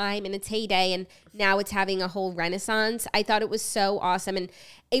its time and its heyday, and now it's having a whole renaissance. I thought it was so awesome, and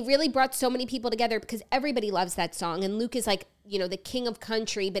it really brought so many people together because everybody loves that song, and Luke is like, you know, the king of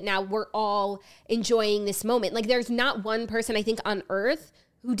country, but now we're all enjoying this moment. Like, there's not one person, I think, on earth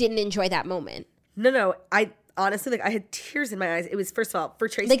who didn't enjoy that moment. No, I honestly, like, I had tears in my eyes. It was, first of all, for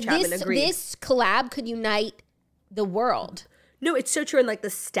Tracy Chapman, agreed. This collab could unite the world. No, it's so true. And like the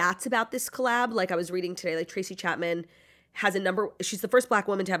stats about this collab, like I was reading today, like Tracy Chapman has she's the first Black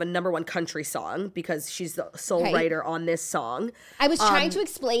woman to have a #1 country song because she's the sole writer on this song. I was trying to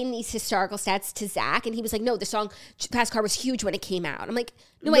explain these historical stats to Zach, and he was like, no, the song Fast Car was huge when it came out. I'm like,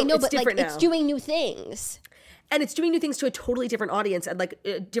 no, I know, but like it's doing new things. And it's doing new things to a totally different audience and like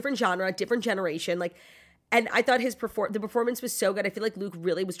a different genre, different generation. Like, and I thought the performance was so good. I feel like Luke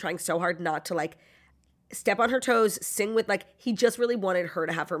really was trying so hard not to like step on her toes, sing with, like, he just really wanted her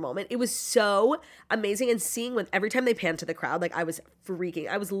to have her moment. It was so amazing. And seeing when every time they panned to the crowd, like, I was freaking.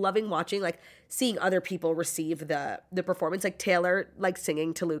 I was loving watching, like, seeing other people receive the performance. Like, Taylor, like,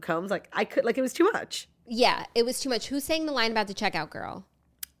 singing to Luke Combs. Like, I could, like, it was too much. Yeah, it was too much. Who sang the line about the checkout girl?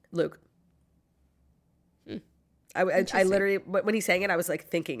 Luke. I literally, when he sang it, I was, like,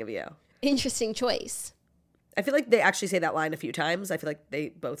 thinking of you. Interesting choice. I feel like they actually say that line a few times. I feel like they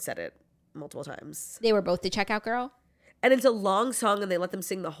both said it multiple times. They were both the checkout girl? And it's a long song, and they let them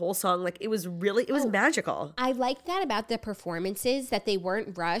sing the whole song. Like, it was magical. I liked that about the performances, that they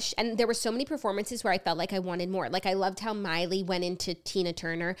weren't rushed. And there were so many performances where I felt like I wanted more. Like, I loved how Miley went into Tina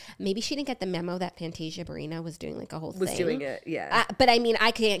Turner. Maybe she didn't get the memo that Fantasia Barrina was doing, like, a whole thing. Was doing it, yeah. But, I mean,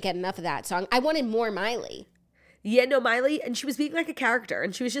 I can't get enough of that song. I wanted more Miley. Yeah, no, Miley, and she was being like a character.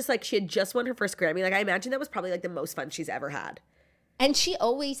 And she was just like, she had just won her first Grammy. Like, I imagine that was probably, like, the most fun she's ever had. And she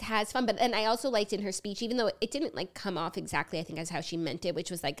always has fun. And I also liked in her speech, even though it didn't like come off exactly, I think, as how she meant it,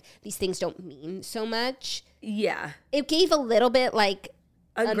 which was like, these things don't mean so much. Yeah. It gave a little bit like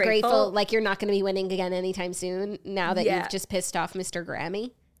ungrateful, like you're not going to be winning again anytime soon now that you've just pissed off Mr.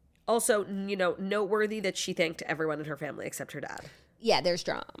 Grammy. Also, you know, noteworthy that she thanked everyone in her family except her dad. Yeah, there's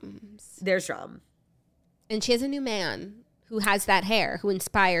drums. There's drum. And she has a new man who has that hair, who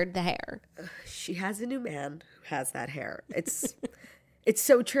inspired the hair. She has a new man who has that hair. It's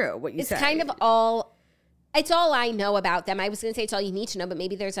so true what you said. It's kind of all I know about them. I was going to say it's all you need to know, but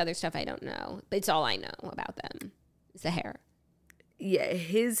maybe there's other stuff I don't know. But it's all I know about them is the hair. Yeah,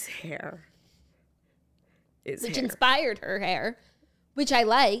 his hair is Which hair. Inspired her hair, which I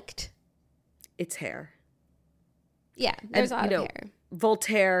liked. It's hair. Yeah, there's a lot of hair.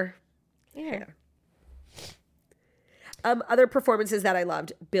 Voltaire, hair. Other performances that I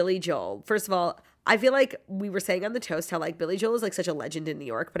loved, Billy Joel. First of all, I feel like we were saying on the toast how like Billy Joel is like such a legend in New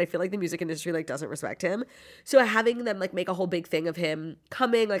York, but I feel like the music industry like doesn't respect him. So having them like make a whole big thing of him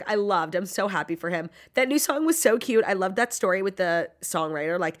coming, like I'm so happy for him. That new song was so cute. I loved that story with the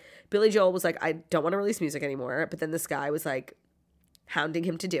songwriter. Like Billy Joel was like, I don't want to release music anymore. But then this guy was like hounding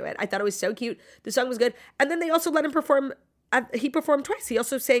him to do it. I thought it was so cute. The song was good. And then they also let him perform he performed twice. He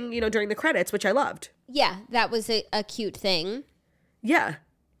also sang, during the credits, which I loved. Yeah, that was a cute thing. Yeah.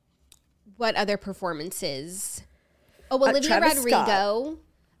 What other performances? Oh, Olivia Travis Rodrigo. Scott.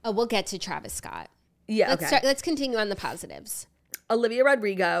 Oh, we'll get to Travis Scott. Yeah, okay. Let's continue on the positives. Olivia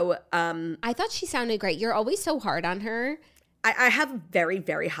Rodrigo. I thought she sounded great. You're always so hard on her. I have very,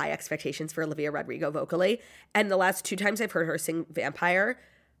 very high expectations for Olivia Rodrigo vocally. And the last 2 times I've heard her sing Vampire,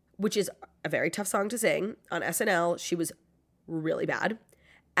 which is a very tough song to sing, on SNL, she was really bad.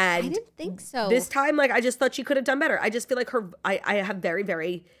 And I didn't think so. This time, I just thought she could have done better. I just feel like I have very,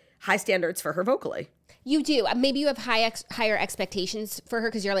 very high standards for her vocally. You do. Maybe you have higher expectations for her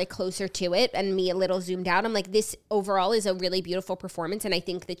because you're closer to it, and me a little zoomed out. I'm like, this overall is a really beautiful performance, and I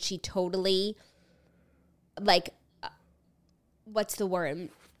think that she totally, what's the word?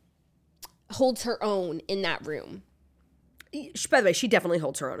 Holds her own in that room. By the way, she definitely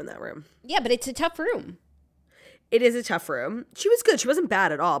holds her own in that room. Yeah, but it's a tough room. It is a tough room. She was good. She wasn't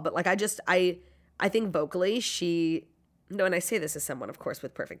bad at all. But I think vocally she, and I say this as someone, of course,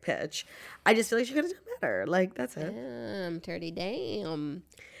 with perfect pitch, I just feel like she could have done better. That's it. Damn, dirty, damn.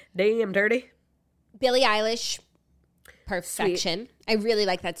 Damn, dirty. Billie Eilish, perfection. Sweet. I really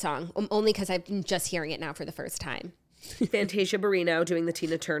like that song, only because I'm just hearing it now for the first time. Fantasia Barrino doing the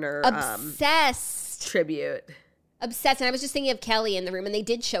Tina Turner obsessed tribute. Obsessed. And I was just thinking of Kelly in the room, and they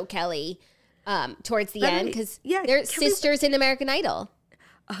did show Kelly towards the end because they're sisters in American Idol.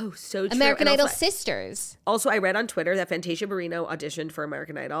 Oh, so true. American Idol sisters. Also, I read on Twitter that Fantasia Barrino auditioned for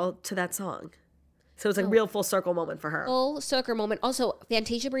American Idol to that song. So it was a real full circle moment for her. Full circle moment. Also,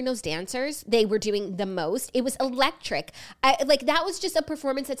 Fantasia Barrino's dancers, they were doing the most. It was electric. That was just a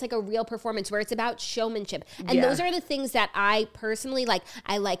performance that's a real performance where it's about showmanship. And those are the things that I personally like.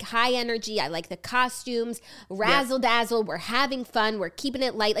 I like high energy. I like the costumes. Razzle dazzle. We're having fun. We're keeping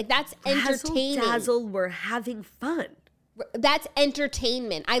it light. That's entertaining. Razzle dazzle. We're having fun. That's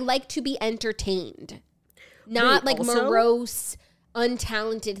entertainment. I like to be entertained. Not also, morose,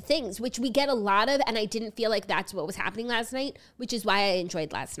 untalented things, which we get a lot of, and I didn't feel like that's what was happening last night, which is why I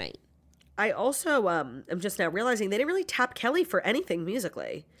enjoyed last night. I also am just now realizing they didn't really tap Kelly for anything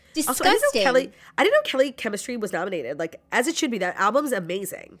musically. Disgusting. Also, I didn't know Kelly Chemistry was nominated, as it should be. That album's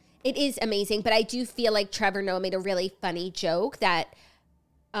amazing. It is amazing, but I do feel like Trevor Noah made a really funny joke that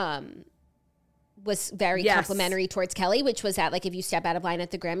was very complimentary towards Kelly, which was that if you step out of line at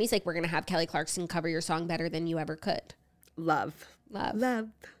the Grammys, we're going to have Kelly Clarkson cover your song better than you ever could. Love.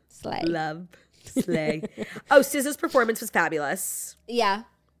 Slay. Love. Slay. Oh, SZA's performance was fabulous. Yeah.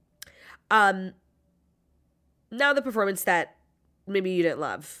 Now the performance that maybe you didn't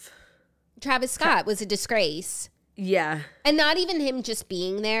love. Travis Scott was a disgrace. Yeah. And not even him just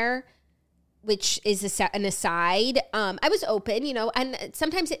being there, which is an aside. I was open, and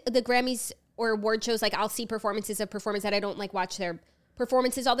sometimes the Grammys or award shows, I'll see performances that I don't watch their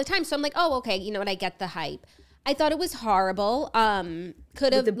performances all the time. So I'm like, oh, okay, you know what? I get the hype. I thought it was horrible.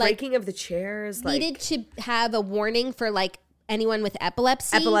 Could have the breaking of the chairs. Needed to have a warning for anyone with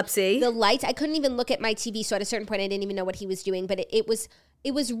epilepsy. The lights. I couldn't even look at my TV. So at a certain point, I didn't even know what he was doing. But it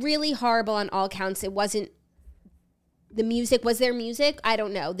was really horrible on all counts. It wasn't the music. Was there music? I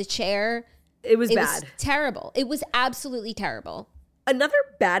don't know. The chair. It was bad. Was terrible. It was absolutely terrible. Another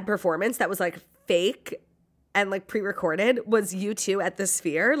bad performance that was fake and pre-recorded was U2 at the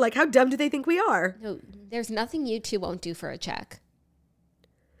Sphere. How dumb do they think we are? No, there's nothing U2 won't do for a check.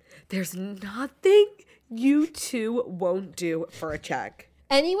 There's nothing U2 won't do for a check.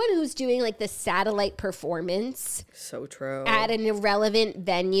 Anyone who's doing the satellite performance. So true. At an irrelevant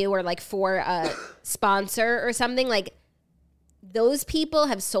venue or for a sponsor or something, those people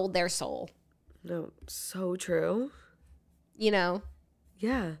have sold their soul. No, so true.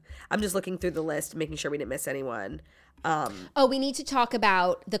 Yeah. I'm just looking through the list, making sure we didn't miss anyone. We need to talk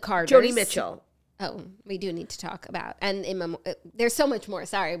about the Carters. Joni Mitchell. Oh, we do need to talk about. And there's so much more.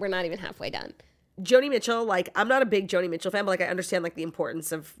 Sorry, we're not even halfway done. Joni Mitchell, I'm not a big Joni Mitchell fan, but I understand the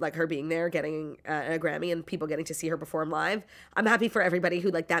importance of her being there, getting a Grammy, and people getting to see her perform live. I'm happy for everybody who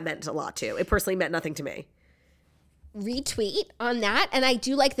that meant a lot to. It personally meant nothing to me. Retweet on that, and I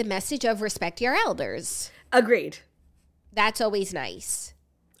do like the message of respect your elders. Agreed. That's always nice.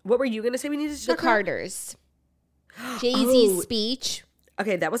 What were you going to say we needed to talk about? The Carters. Jay-Z's speech.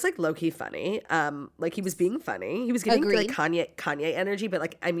 Okay, that was low-key funny. He was being funny. He was giving Kanye energy,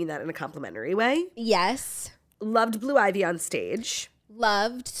 but I mean that in a complimentary way. Yes. Loved Blue Ivy on stage.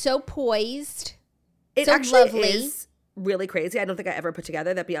 Loved. So poised. It so actually lovely. Is really crazy. I don't think I ever put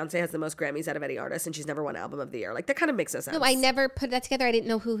together that Beyonce has the most Grammys out of any artist, and she's never won Album of the Year. That kind of makes no sense. No, I never put that together. I didn't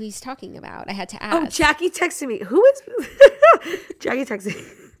know who he's talking about. I had to ask. Oh, Jackie texted me. Who is Jackie texted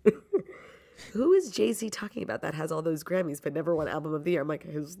me? who is Jay-Z talking about that has all those Grammys but never won Album of the Year? I'm like,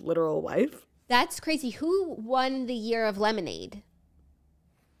 his literal wife? That's crazy. Who won the year of Lemonade?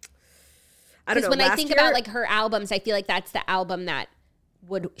 I don't know. Because when I think year, about like her albums, I feel like that's the album that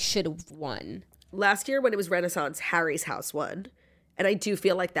should have won. Last year when it was Renaissance, Harry's House won. And I do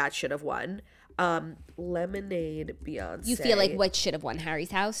feel like that should have won. Lemonade, Beyonce. You feel like what should have won?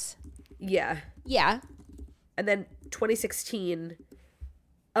 Harry's House? Yeah. Yeah. And then 2016,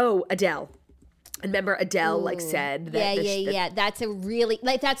 Adele. And remember Adele said that. Yeah. That's a really,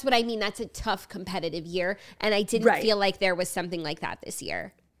 like, that's what I mean. That's a tough competitive year. And I didn't feel like there was something like that this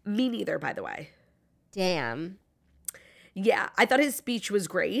year. Me neither, by the way. Damn. Yeah, I thought his speech was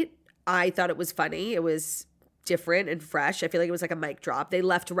great. I thought it was funny. It was different and fresh. I feel like it was like a mic drop. They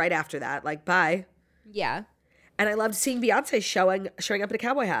left right after that, like, bye. Yeah. And I loved seeing Beyonce showing up in a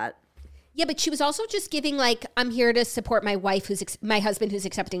cowboy hat. Yeah, but she was also just giving like, I'm here to support my wife my husband who's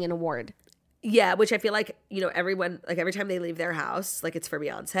accepting an award. Yeah, which I feel like, everyone, like every time they leave their house, like it's for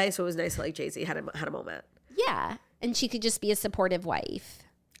Beyonce. So it was nice that like Jay-Z had a moment. Yeah. And she could just be a supportive wife.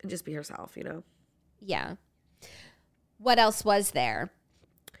 And just be herself, Yeah. What else was there?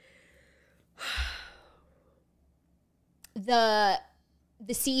 The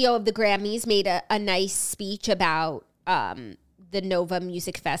CEO of the Grammys made a nice speech about the Nova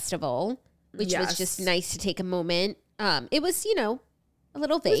Music Festival, which was just nice to take a moment. It was, a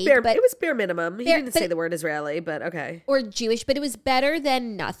little vague. It was bare minimum. He didn't say the word Israeli, but okay. Or Jewish, but it was better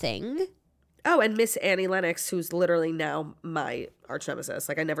than nothing. Oh, and Miss Annie Lennox, who's literally now my arch nemesis.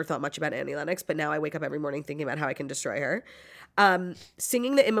 Like, I never thought much about Annie Lennox, but now I wake up every morning thinking about how I can destroy her.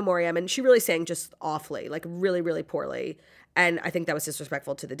 Singing the In Memoriam, and she really sang just awfully, like really, really poorly. And I think that was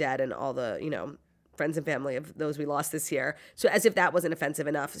disrespectful to the dead and all the, friends and family of those we lost this year. So as if that wasn't offensive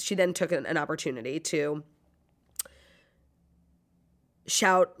enough, she then took an opportunity to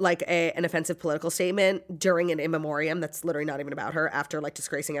shout like an offensive political statement during an In Memoriam that's literally not even about her after like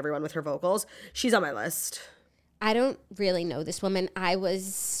disgracing everyone with her vocals. She's on my list. I don't really know this woman. I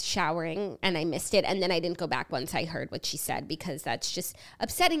was showering and I missed it. And then I didn't go back once I heard what she said because that's just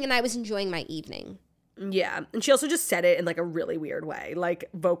upsetting and I was enjoying my evening. Yeah. And she also just said it in like a really weird way, like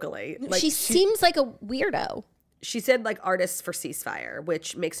vocally. Like she seems like a weirdo. She said like artists for ceasefire,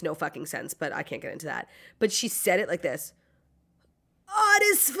 which makes no fucking sense, but I can't get into that. But she said it like this.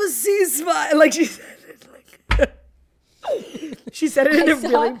 Artists for ceasefire. Like she said it like she said it in a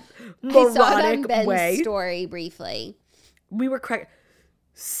really moronic way. Story briefly. We were crying.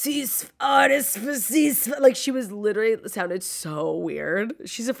 Artists for ceasefire. Like she was literally sounded so weird.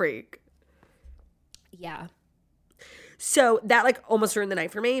 She's a freak. Yeah. So that like almost ruined the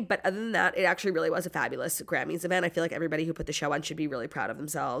night for me. But other than that, it actually really was a fabulous Grammys event. I feel like everybody who put the show on should be really proud of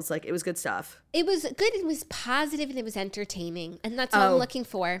themselves. Like it was good stuff. It was good. It was positive and it was entertaining. And that's all I'm looking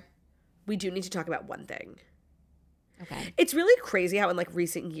for. We do need to talk about one thing. Okay. It's really crazy how in like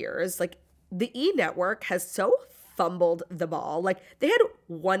recent years, like the E! Network has so fumbled the ball. Like they had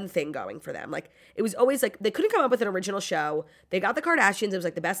one thing going for them. Like it was always like they couldn't come up with an original show. They got the Kardashians. It was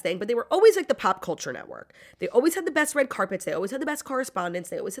like the best thing, but they were always like the pop culture network. They always had the best red carpets. They always had the best correspondents.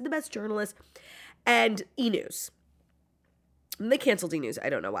 They always had the best journalists and E! News. And they canceled E! News. I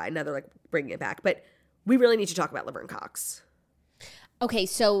don't know why. Now they're like bringing it back, but we really need to talk about Laverne Cox. Okay.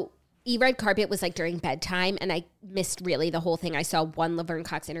 So Red Carpet was like during bedtime and I missed really the whole thing. I saw one Laverne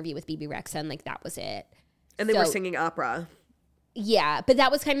Cox interview with BB Rexa and like that was it. And they were singing opera. Yeah, but that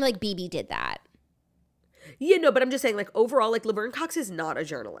was kind of like BB did that. Yeah, no, but I'm just saying like overall, like Laverne Cox is not a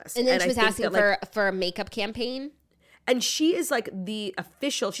journalist. And then she was asking for a makeup campaign. And she is like the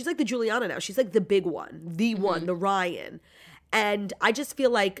official, she's like the Juliana now. She's like the big one, the one, the Ryan. And I just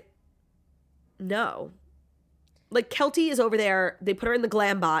feel like, no. Like Kelty is over there. They put her in the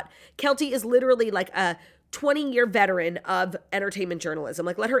glam bot. Kelty is literally like a 20-year veteran of entertainment journalism.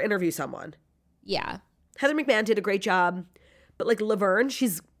 Like let her interview someone. Yeah. Heather McMahon did a great job. But like Laverne,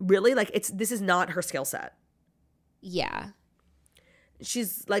 she's really like, this is not her skill set. Yeah.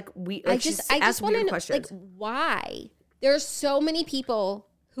 She's like, I just want to know, like, why? There are so many people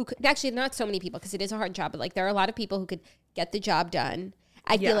who could, actually not so many people because it is a hard job, but like there are a lot of people who could get the job done.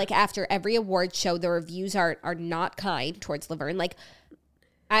 I feel like after every award show, the reviews are not kind towards Laverne. Like,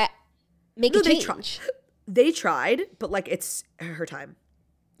 a change. They tried, but like it's her time.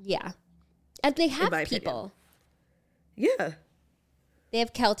 Yeah. And they have people. Opinion. Yeah. They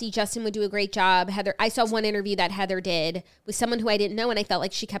have Kelty. Justin would do a great job. Heather. I saw one interview that Heather did with someone who I didn't know, and I felt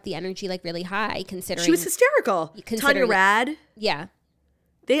like she kept the energy like really high, considering she was hysterical. Tanya Rad. Yeah.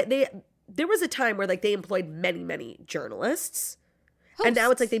 There was a time where like they employed many journalists, hosts. And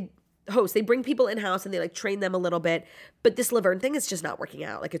now it's like they bring people in house and they like train them a little bit. But this Laverne thing is just not working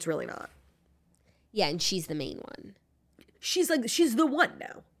out. Like it's really not. Yeah, and she's the main one. She's the one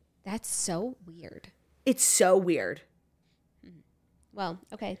now. That's so weird. It's so weird. Well,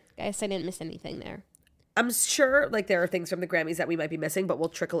 okay. I guess I didn't miss anything there. I'm sure like there are things from the Grammys that we might be missing, but we'll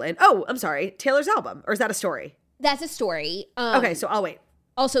trickle in. Oh, I'm sorry. Taylor's album. Or is that a story? That's a story. Okay, so I'll wait.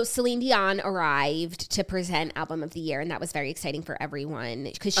 Also, Celine Dion arrived to present Album of the Year, and that was very exciting for everyone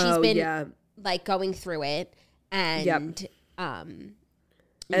because she's been like going through it, and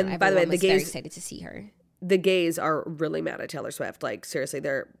and by the way, the gays very excited to see her. The gays are really mad at Taylor Swift. Like seriously,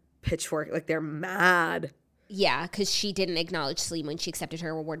 they're pitchfork. Like they're mad. Yeah, because she didn't acknowledge Celine when she accepted her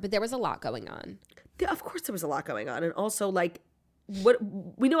award, but there was a lot going on. Yeah, of course, there was a lot going on, and also like what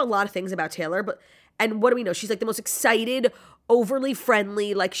we know a lot of things about Taylor, and what do we know? She's like the most excited, overly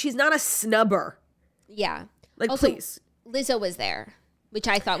friendly. Like she's not a snubber. Yeah. Like also, please. Lizzo was there, which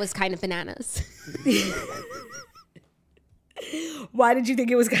I thought was kind of bananas. Why did you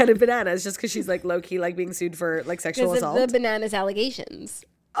think it was kind of bananas? Just because she's like low key like being sued for like sexual assault? The bananas allegations.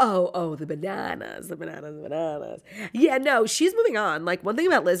 Oh, the bananas. Yeah, no, she's moving on. Like one thing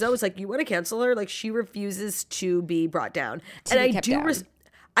about Lizzo is like you want to cancel her, like she refuses to be brought down, and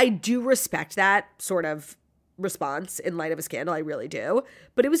I do respect that sort of response in light of a scandal. I really do,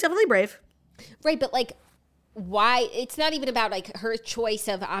 but it was definitely brave. Right, but like, why? It's not even about like her choice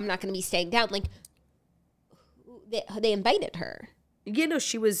of I'm not going to be staying down. Like, they invited her. Yeah, no,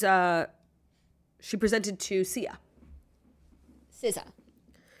 she was. She presented to Sia. SZA.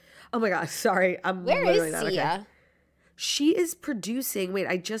 Oh my gosh, sorry. Where is Sia? Okay. She is producing. Wait,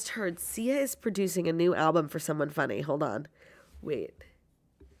 I just heard Sia is producing a new album for someone funny. Hold on. Wait.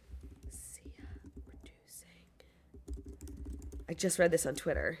 Sia producing. I just read this on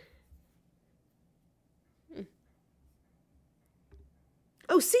Twitter.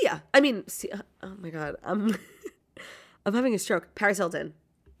 Oh, Sia. I mean, Sia. Oh my God. I'm having a stroke. Paris Hilton.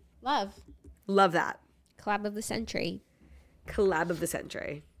 Love that. Collab of the century.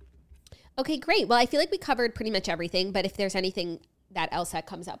 Okay, great. Well, I feel like we covered pretty much everything, but if there's anything else that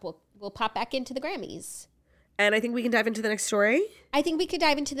comes up, we'll pop back into the Grammys. And I think we can dive into the next story. I think we could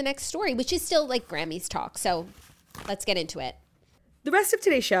dive into the next story, which is still like Grammys talk. So let's get into it. The rest of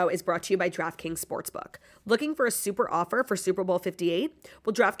today's show is brought to you by DraftKings Sportsbook. Looking for a super offer for Super Bowl 58?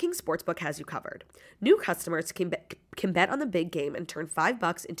 Well, DraftKings Sportsbook has you covered. New customers can bet on the big game and turn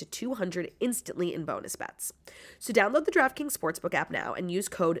 $5 into $200 instantly in bonus bets. So download the DraftKings Sportsbook app now and use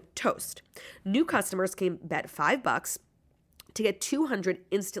code TOAST. New customers can bet $5 to get $200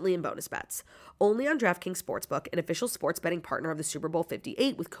 instantly in bonus bets. Only on DraftKings Sportsbook, an official sports betting partner of the Super Bowl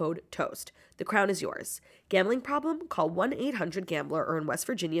 58 with code TOAST. The crown is yours. Gambling problem? Call 1-800-GAMBLER or in West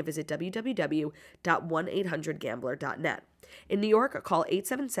Virginia, visit www.1800gambler.net. In New York, call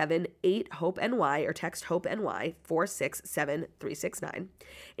 877-8-HOPE-NY or text HOPE-NY 467-369.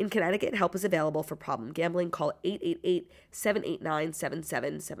 In Connecticut, help is available for problem gambling. Call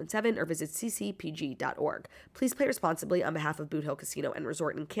 888-789-7777 or visit ccpg.org. Please play responsibly on behalf of Boot Hill Casino and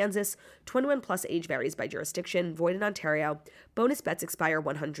Resort in Kansas. 21 plus age varies by jurisdiction. Void in Ontario. Bonus bets expire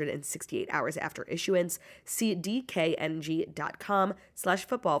 168 hours after issuance. See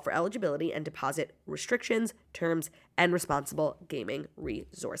dkng.com/football for eligibility and deposit restrictions, terms, and responsible gaming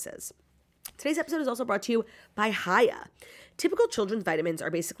resources. Today's episode is also brought to you by Haya. Typical children's vitamins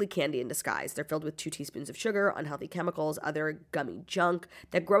are basically candy in disguise. They're filled with 2 teaspoons of sugar, unhealthy chemicals, other gummy junk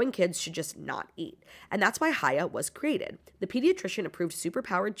that growing kids should just not eat. And that's why Haya was created, the pediatrician-approved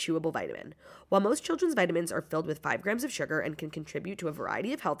superpowered chewable vitamin. While most children's vitamins are filled with 5 grams of sugar and can contribute to a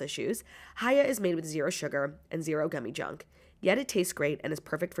variety of health issues, Haya is made with 0 sugar and 0 gummy junk. Yet it tastes great and is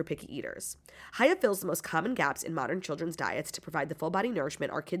perfect for picky eaters. Haya fills the most common gaps in modern children's diets to provide the full-body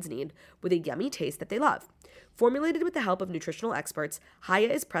nourishment our kids need with a yummy taste that they love. Formulated with the help of nutritional experts, Haya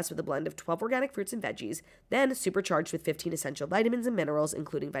is pressed with a blend of 12 organic fruits and veggies, then supercharged with 15 essential vitamins and minerals,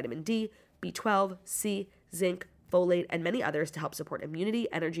 including vitamin D, B12, C, zinc, folate, and many others to help support immunity,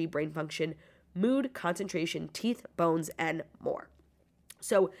 energy, brain function, mood, concentration, teeth, bones, and more.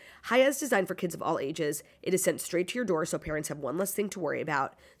 So Haya is designed for kids of all ages. It is sent straight to your door so parents have one less thing to worry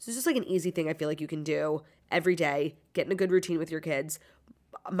about. So it's just like an easy thing I feel like you can do every day, get in a good routine with your kids.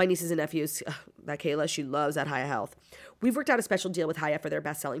 My nieces and nephews, that Kayla, she loves that Haya Health. We've worked out a special deal with Haya for their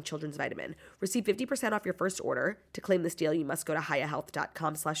best-selling children's vitamin. Receive 50% off your first order. To claim this deal, you must go to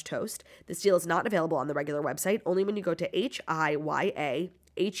hayahealth.com/toast. This deal is not available on the regular website, only when you go to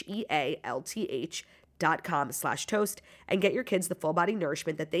HIYAHEALTH.com/toast and get your kids the full body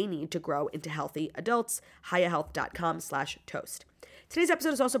nourishment that they need to grow into healthy adults. HayaHealth.com/toast. Today's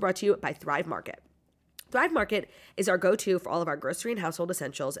episode is also brought to you by Thrive Market. Thrive Market is our go-to for all of our grocery and household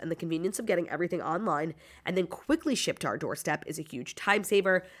essentials, and the convenience of getting everything online and then quickly shipped to our doorstep is a huge time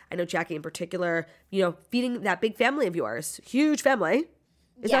saver. I know Jackie in particular, feeding that big family of yours, huge family,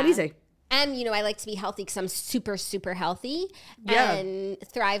 is not easy. And, I like to be healthy because I'm super, super healthy. Yeah. And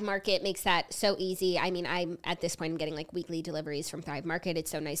Thrive Market makes that so easy. I mean, I'm at this point, I'm getting like weekly deliveries from Thrive Market. It's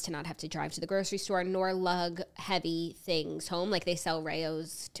so nice to not have to drive to the grocery store nor lug heavy things home. Like they sell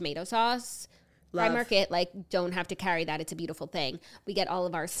Rayo's tomato sauce. Love. Thrive Market, don't have to carry that. It's a beautiful thing. We get all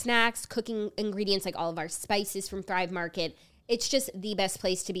of our snacks, cooking ingredients, like all of our spices from Thrive Market. It's just the best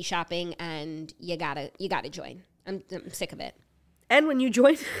place to be shopping, and you gotta join. I'm sick of it. And when you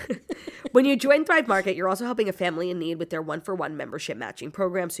join Thrive Market, you're also helping a family in need with their 1-for-1 membership matching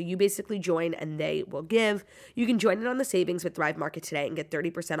program. So you basically join and they will give. You can join in on the savings with Thrive Market today and get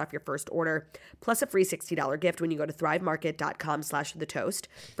 30% off your first order, plus a free $60 gift when you go to thrivemarket.com/thetoast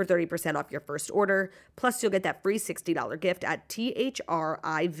for 30% off your first order. Plus you'll get that free $60 gift at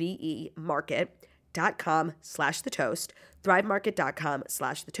THRIVE market.com/thetoast,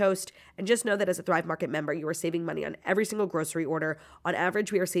 thrivemarket.com/thetoast. And just know that as a Thrive Market member, you are saving money on every single grocery order. On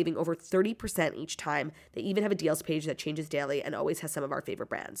average, we are saving over 30% each time. They even have a deals page that changes daily and always has some of our favorite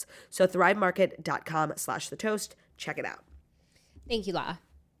brands. So thrivemarket.com/thetoast. Check it out. Thank you, La.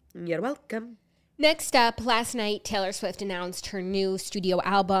 You're welcome. Next up, last night, Taylor Swift announced her new studio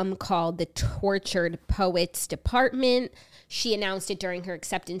album called The Tortured Poets Department. She announced it during her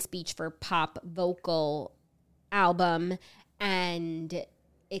acceptance speech for Pop Vocal album, and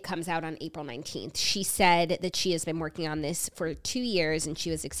it comes out on April 19th. She said that she has been working on this for 2 years, and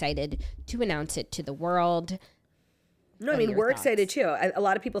she was excited to announce it to the world. No, I mean, we're excited too. A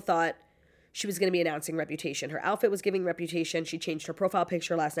lot of people thought she was going to be announcing Reputation. Her outfit was giving Reputation. She changed her profile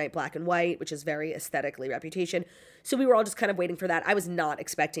picture last night, black and white, which is very aesthetically Reputation. So we were all just kind of waiting for that. I was not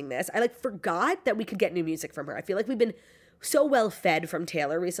expecting this. I forgot that we could get new music from her. I feel like we've been so well fed from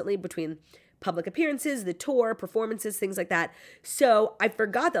Taylor recently between public appearances, the tour, performances, things like that. So I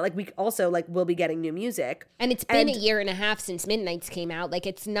forgot that we also will be getting new music. And it's been a year and a half since Midnights came out.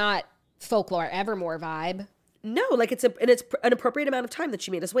 It's not Folklore Evermore vibe. No, it's an appropriate amount of time that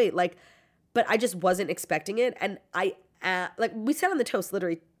she made us wait. But I just wasn't expecting it. And we said on the Toast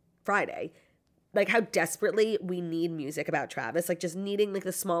literally Friday, how desperately we need music about Travis, just needing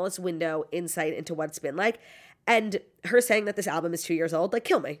the smallest window insight into what it's been like. And her saying that this album is 2 years old,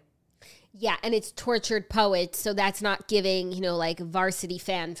 kill me. Yeah, and it's Tortured Poets, so that's not giving, varsity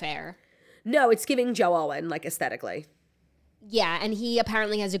fanfare. No, it's giving Joe Alwyn, aesthetically. Yeah, and he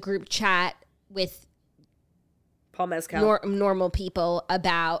apparently has a group chat with Paul Mescal. Normal people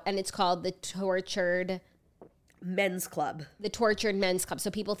about, and it's called The Tortured Men's Club. The Tortured Men's Club.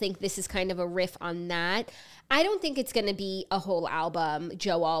 So people think this is kind of a riff on that. I don't think it's going to be a whole album,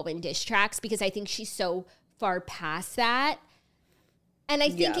 Joe Alwyn diss tracks, because I think she's so far past that. And I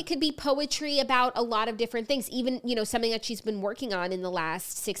think it could be poetry about a lot of different things, even, something that she's been working on in the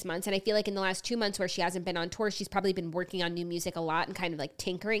last 6 months. And I feel like in the last 2 months where she hasn't been on tour, she's probably been working on new music a lot and kind of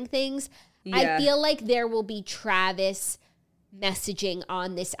tinkering things. Yeah. I feel like there will be Travis messaging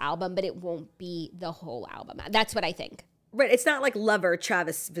on this album, but it won't be the whole album. That's what I think. Right. It's not Lover,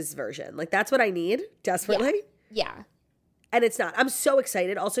 Travis's version. That's what I need desperately. Yeah. And it's not. I'm so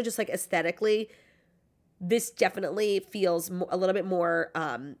excited. Also, just aesthetically, this definitely feels a little bit more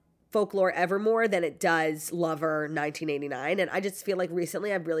Folklore Evermore than it does Lover 1989. And I just feel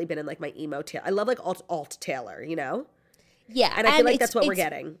recently I've really been in my emo Taylor. I love alt Taylor, Yeah. And I feel that's what we're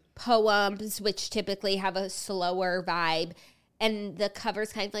getting. Poems, which typically have a slower vibe. And the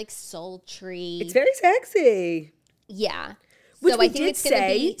cover's kind of sultry. It's very sexy. Yeah. Which so I think it's going to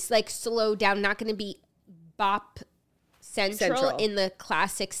be slowed down, not going to be bop central in the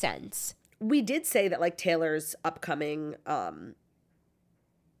classic sense. We did say that Taylor's upcoming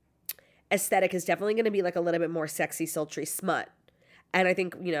aesthetic is definitely going to be a little bit more sexy, sultry smut. And I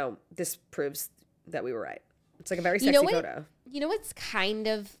think, this proves that we were right. It's a very sexy photo. You know what's kind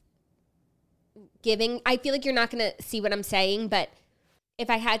of giving? I feel like you're not going to see what I'm saying, but if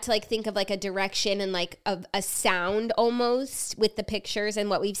I had to think of a direction and a sound almost with the pictures and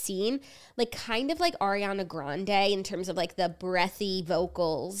what we've seen, kind of Ariana Grande in terms of the breathy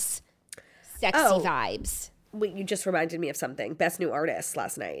vocals. Sexy vibes. Wait, you just reminded me of something. Best New Artist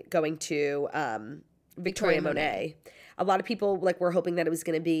last night, going to Victoria Monet. A lot of people were hoping that it was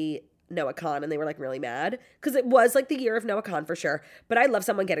going to be Noah Kahan, and they were really mad because it was the year of Noah Kahan for sure. But I love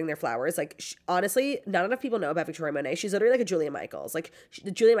someone getting their flowers. Honestly, not enough people know about Victoria Monet. She's literally a Julia Michaels.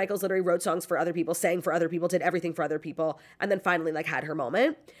 Julia Michaels literally wrote songs for other people, sang for other people, did everything for other people, and then finally had her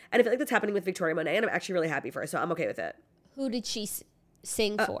moment. And I feel that's happening with Victoria Monet, and I'm actually really happy for her. So I'm okay with it. Who did she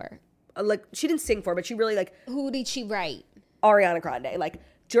sing for? like she didn't sing for, but she really like Who did she write? Ariana Grande. Like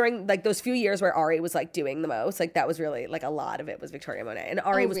during like those few years where Ari was like doing the most, like that was really like a lot of it was Victoria Monet. And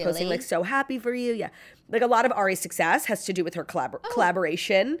Ari was posting like so happy for you. Yeah. Like a lot of Ari's success has to do with her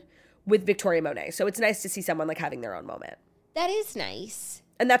collaboration with Victoria Monet. So it's nice to see someone like having their own moment. That is nice.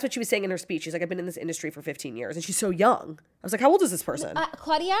 And that's what she was saying in her speech. She's like, I've been in this industry for 15 years. And she's so young. I was like, how old is this person?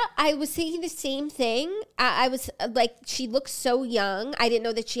 Claudia, I was thinking the same thing. I was like, she looks so young. I didn't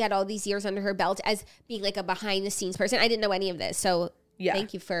know that she had all these years under her belt as being like a behind the scenes person. I didn't know any of this. So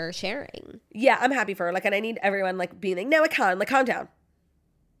thank you for sharing. Yeah, I'm happy for her. Like, and I need everyone like being like, no, I can't. Like, calm down.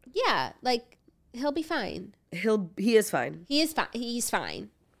 Yeah, like he'll be fine. He is fine. He is fine. He's fine.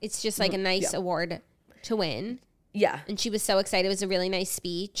 It's just like a nice award to win. Yeah. And she was so excited. It was a really nice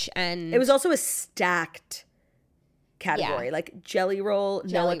speech. And it was also a stacked category. Like Jelly Roll,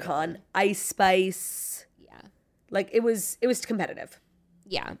 Noah Khan, Ice Spice. Yeah. Like it was competitive.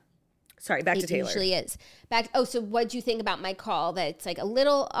 Yeah. Sorry, back to Taylor. It usually is. So what do you think about my call that it's like a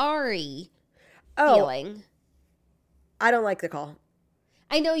little Ari feeling? I don't like the call.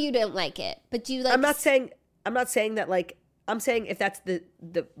 I know you don't like it, but do you like... I'm not saying that like, I'm saying if that's the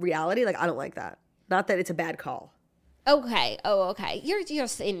reality, like I don't like that. Not that it's a bad call. Okay. Oh, okay. You're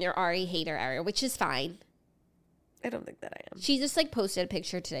just in your Ari hater area, which is fine. I don't think that I am. She just like posted a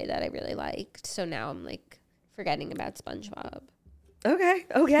picture today that I really liked. So now I'm like forgetting about SpongeBob.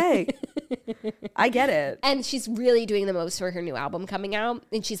 Okay. I get it. And she's really doing the most for her new album coming out.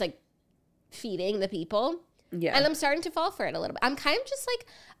 And she's like feeding the people. Yeah. And I'm starting to fall for it a little bit. I'm kind of just like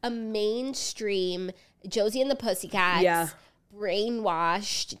a mainstream Josie and the Pussycats. Yeah.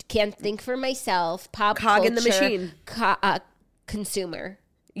 Brainwashed, can't think for myself, pop cog culture, in the machine, consumer.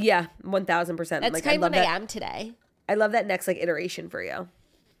 Yeah, 1000%. That's like, kind of what I am today. I love that next like iteration for you.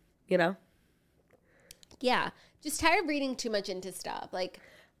 You know? Yeah, just tired of reading too much into stuff. Like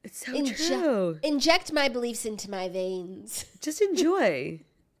it's so true. Inject my beliefs into my veins. Just enjoy.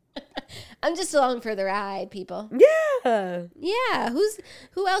 I'm just along for the ride, people. Yeah. Yeah.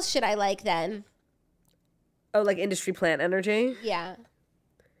 Who else should I like then? Oh, like industry plant energy? Yeah.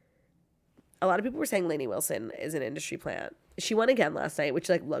 A lot of people were saying Lainey Wilson is an industry plant. She won again last night, which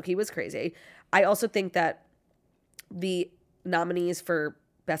like low-key was crazy. I also think that the nominees for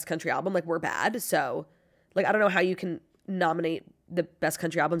Best Country Album like were bad. So like I don't know how you can nominate the Best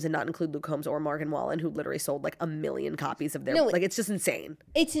Country Albums and not include Luke Combs or Morgan Wallen, who literally sold like 1 million copies of their like it's just insane.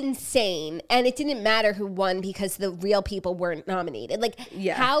 It's insane. And it didn't matter who won because the real people weren't nominated. Like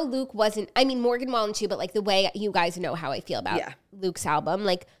how Luke wasn't, I mean Morgan Wallen too, but like the way you guys know how I feel about Luke's album.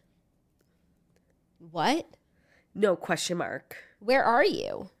 Like what? No, question mark. Where are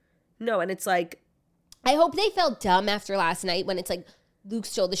you? No, and it's like I hope they felt dumb after last night when it's like Luke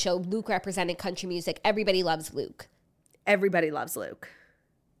stole the show, Luke represented country music. Everybody loves Luke. Everybody loves Luke.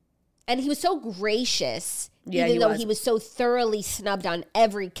 And he was so gracious, even though he was so thoroughly snubbed on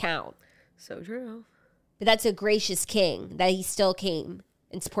every count. So true. But that's a gracious king that he still came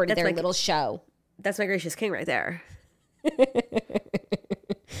and supported their little show. That's my gracious king right there.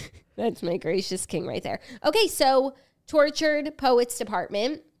 That's my gracious king right there. Okay, so Tortured Poets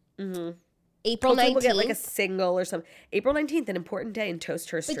Department. Mm-hmm. April 19th. We'll get like a single or something. April 19th, an important day in Toast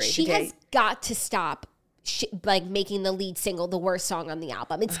Her Straight. But she has got to stop like making the lead single the worst song on the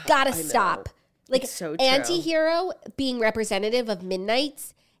album. It's got to stop. Like it's so true. Anti-Hero being representative of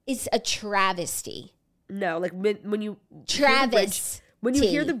Midnight's is a travesty. No, like when you hear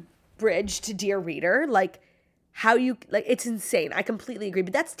the bridge to Dear Reader, like how you like it's insane. I completely agree,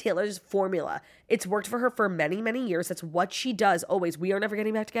 but that's Taylor's formula. It's worked for her for many, many years. That's what she does always. We are never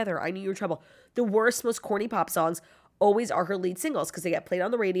getting back together. I knew you were trouble. The worst, most corny pop songs always are her lead singles because they get played on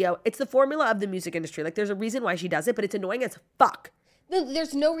the radio. It's the formula of the music industry. Like there's a reason why she does it, but it's annoying as fuck.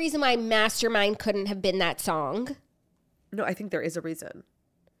 There's no reason why Mastermind couldn't have been that song. No, I think there is a reason.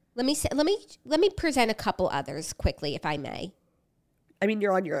 Let me present a couple others quickly, if I may. I mean,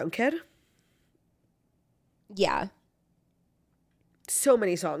 You're on Your Own, Kid. Yeah. So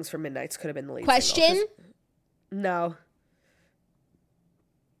many songs from Midnight's could have been the lead Question? single. No.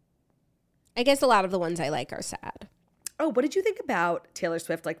 I guess a lot of the ones I like are sad. Oh, what did you think about Taylor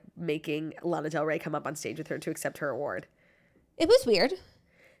Swift like making Lana Del Rey come up on stage with her to accept her award? It was weird.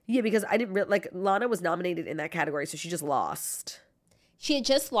 Yeah, because I didn't like Lana was nominated in that category, so she just lost. She had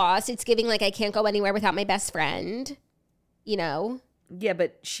just lost. It's giving like I can't go anywhere without my best friend. You know? Yeah,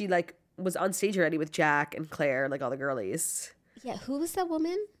 but she like was on stage already with Jack and Claire, like all the girlies. Yeah, who was that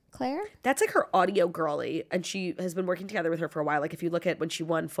woman? Claire? That's like her audio girly, and she has been working together with her for a while. Like if you look at when she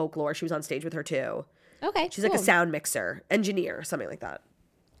won Folklore, she was on stage with her too. Okay, she's like a sound mixer, engineer, something like that.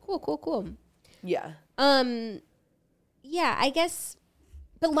 Cool. Yeah. Yeah, I guess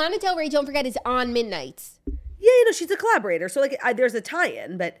But Lana Del Rey, don't forget, is on Midnights. Yeah, she's a collaborator. So, like, there's a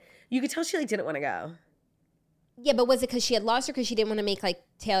tie-in, but you could tell she, like, didn't want to go. Yeah, but was it because she had lost her? Because she didn't want to make, like,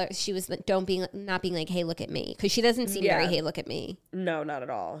 Taylor, she was like, not being like, hey, look at me. Because she doesn't seem very, hey, look at me. No, not at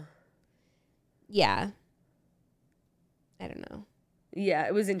all. Yeah. I don't know. Yeah,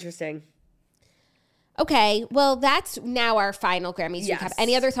 it was interesting. Okay, well, that's now our final Grammys recap.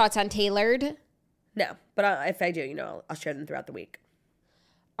 Any other thoughts on Tailored? No, but if I do, I'll share them throughout the week.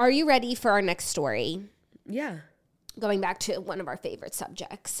 Are you ready for our next story? Yeah. Going back to one of our favorite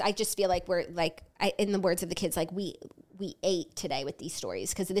subjects. I just feel like we're like, in the words of the kids, like we ate today with these stories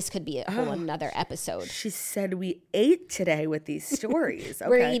because this could be a whole another episode. She said we ate today with these stories. Okay.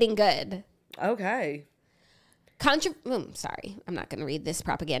 We're eating good. Okay. Sorry, I'm not going to read this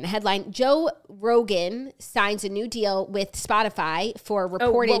propaganda headline. Joe Rogan signs a new deal with Spotify for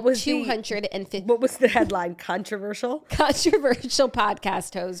reported 250. What was the headline? Controversial? Controversial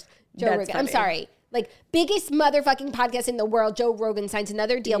podcast host Joe Rogan. Funny. I'm sorry. Like, biggest motherfucking podcast in the world, Joe Rogan signs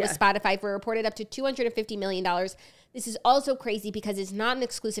another deal with Spotify for reported up to $250 million. This is also crazy because it's not an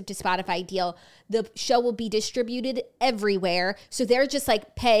exclusive to Spotify deal. The show will be distributed everywhere. So they're just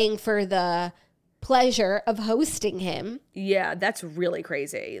like paying for the pleasure of hosting him. Yeah, that's really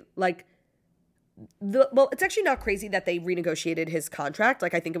crazy. Like, well, it's actually not crazy that they renegotiated his contract.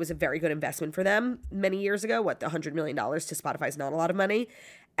 Like, I think it was a very good investment for them many years ago. What, the $100 million to Spotify is not a lot of money.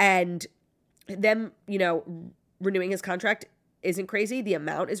 And them, renewing his contract isn't crazy. The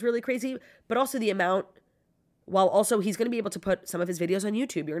amount is really crazy. But also the amount, while also he's going to be able to put some of his videos on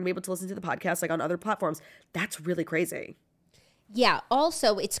YouTube. You're going to be able to listen to the podcast like on other platforms. That's really crazy. Yeah.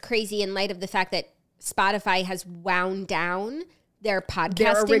 Also, it's crazy in light of the fact that Spotify has wound down their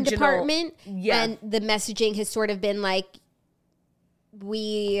podcasting department. Yeah. And the messaging has sort of been like,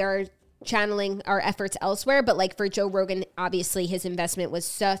 we are channeling our efforts elsewhere. But like for Joe Rogan, obviously his investment was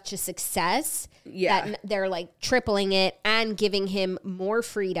such a success that they're like tripling it and giving him more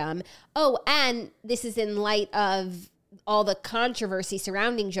freedom. Oh, and this is in light of all the controversy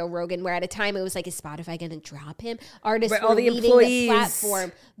surrounding Joe Rogan, where at a time it was like, is Spotify going to drop him? Artists were leaving the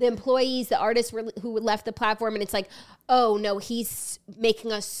platform. The employees, the artists who left the platform, and it's like, oh no, he's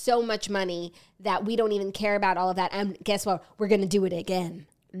making us so much money that we don't even care about all of that. And guess what? We're going to do it again.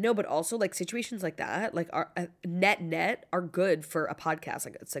 No, but also like situations like that, like are net are good for a podcast.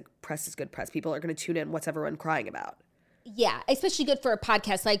 Like it's like press is good press. People are going to tune in. What's everyone crying about? Yeah, especially good for a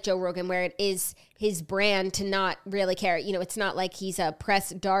podcast like Joe Rogan, where it is his brand to not really care. It's not like he's a press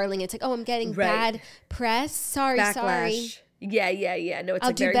darling. It's like, oh, I'm getting bad press. Sorry. Yeah. No, it's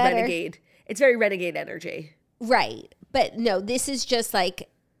like very renegade. It's very renegade energy. Right. But no, this is just like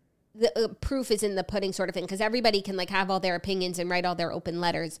the proof is in the pudding sort of thing, because everybody can like have all their opinions and write all their open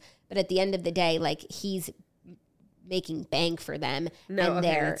letters. But at the end of the day, like he's making bank for them. No, and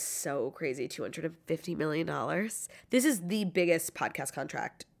okay, that's so crazy. $250 million. This is the biggest podcast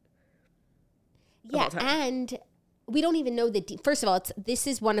contract. Yeah, and we don't even know first of all, this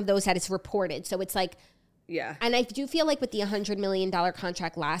is one of those that is reported. So it's like, yeah. And I do feel like with the $100 million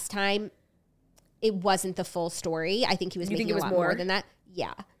contract last time, it wasn't the full story. I think he was making a lot more than that.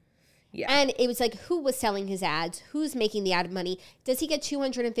 Yeah. Yeah. And it was like, who was selling his ads? Who's making the ad money? Does he get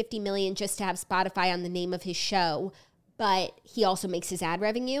 $250 million just to have Spotify on the name of his show, but he also makes his ad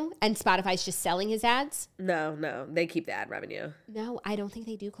revenue and Spotify's just selling his ads? No. They keep the ad revenue. No, I don't think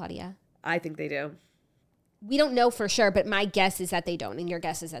they do, Claudia. I think they do. We don't know for sure, but my guess is that they don't, and your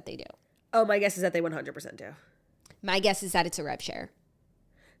guess is that they do. Oh, my guess is that they 100% do. My guess is that it's a rev share.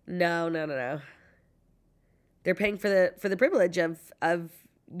 No. They're paying for the privilege of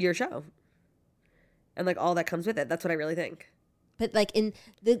your show and like all that comes with it. That's what I really think. But like in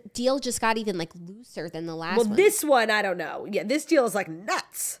the deal just got even like looser than the last one. Well, this one, I don't know. Yeah, this deal is like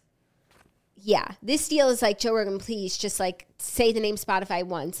nuts. Yeah, this deal is like, Joe Rogan, please just like say the name Spotify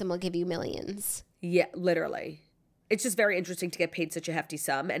once and we'll give you millions. Yeah, literally. It's just very interesting to get paid such a hefty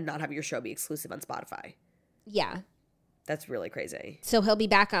sum and not have your show be exclusive on Spotify. Yeah. That's really crazy. So he'll be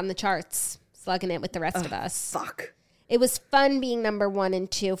back on the charts, slugging it with the rest of us. Fuck. It was fun being number 1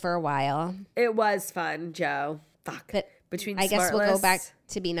 and 2 for a while. It was fun, Joe. Fuck. But between I guess we'll go back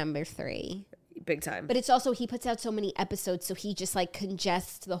to be number 3. Big time. But it's also, he puts out so many episodes, so he just like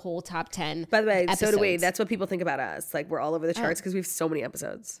congests the whole top 10. By the way, episodes. So do we. That's what people think about us. Like we're all over the charts because we have so many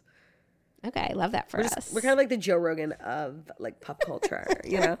episodes. Okay, I love that for us. We're kind of like the Joe Rogan of like pop culture,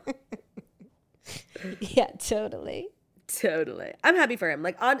 you know? Yeah, totally. I'm happy for him.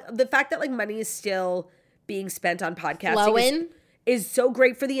 Like on the fact that like money is still being spent on podcasting is so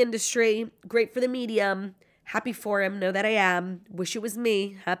great for the industry, great for the medium. Happy for him. Know that I am. Wish it was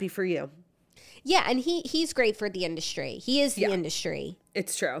me. Happy for you. Yeah, and he's great for the industry. He is the industry.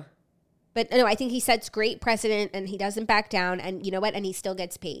 It's true. But no, I think he sets great precedent and he doesn't back down. And you know what? And he still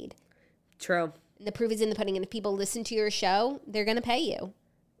gets paid. True. And the proof is in the pudding. And if people listen to your show, they're going to pay you.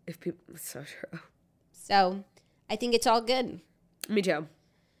 It's so true. So I think it's all good. Me too.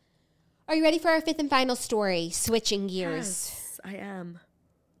 Are you ready for our fifth and final story? Switching gears. Yes, I am.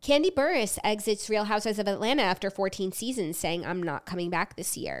 Kandi Burruss exits Real Housewives of Atlanta after 14 seasons, saying, I'm not coming back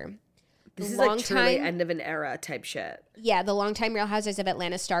this year. This is like truly end of an era type shit. Yeah, the longtime Real Housewives of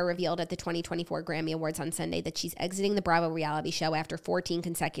Atlanta star revealed at the 2024 Grammy Awards on Sunday that she's exiting the Bravo reality show after 14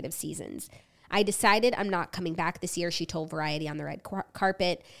 consecutive seasons. I decided I'm not coming back this year, she told Variety on the red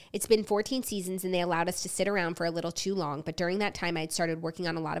carpet. It's been 14 seasons and they allowed us to sit around for a little too long, but during that time I had started working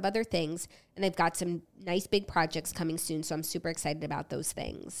on a lot of other things and I've got some nice big projects coming soon, so I'm super excited about those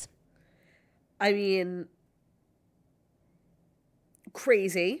things. I mean,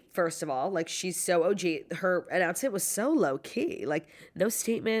 crazy, first of all. Like, she's so OG. Her announcement was so low-key. Like, no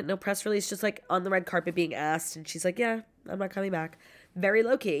statement, no press release, just like on the red carpet being asked, and she's like, yeah, I'm not coming back. Very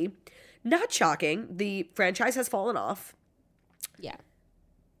low-key. Not shocking. The franchise has fallen off. Yeah.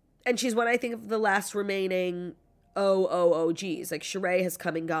 And she's one, I think, of the last remaining OGs. Like, Sheree has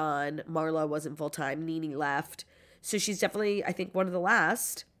come and gone. Marla wasn't full-time. Nene left. So she's definitely, I think, one of the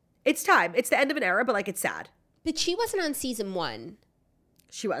last. It's time. It's the end of an era, but, like, it's sad. But she wasn't on season 1.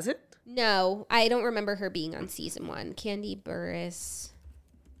 She wasn't? No, I don't remember her being on season 1. Kandi Burruss.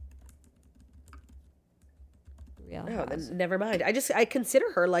 Real No, House. then never mind. I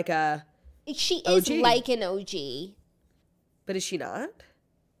consider her like a She is OG. like an OG. But is she not?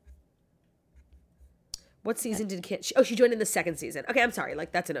 What season did she joined in the second season. Okay, I'm sorry.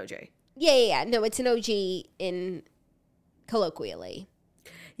 Like, that's an OG. Yeah. No, it's an OG in colloquially.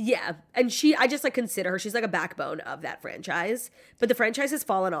 Yeah. And I just like consider her, she's like a backbone of that franchise. But the franchise has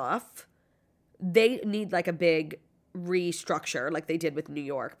fallen off. They need like a big restructure like they did with New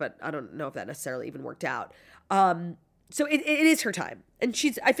York, but I don't know if that necessarily even worked out. So it is her time. And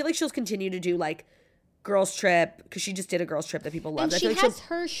I feel like she'll continue to do like Girls Trip, because she just did a Girls Trip that people loved. And she like has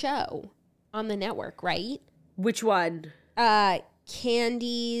her show on the network, right? Which one?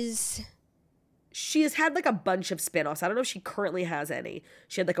 Candy's. She has had like a bunch of spinoffs. I don't know if she currently has any.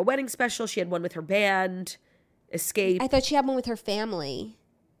 She had like a wedding special. She had one with her band, Escape. I thought she had one with her family.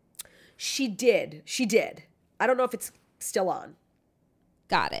 She did. I don't know if it's still on.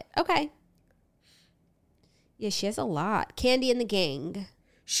 Got it. Okay. Yeah, she has a lot. Kandi and the Gang.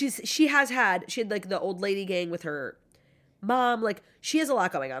 She had like the old lady gang with her mom. Like, she has a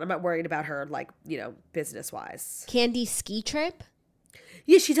lot going on. I'm not worried about her, like, you know, business wise. Candy's ski trip.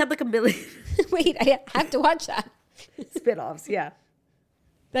 Yeah, she's had like a million. Wait, I have to watch that. Spinoffs, yeah.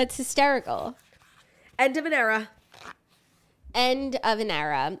 That's hysterical. End of an era. End of an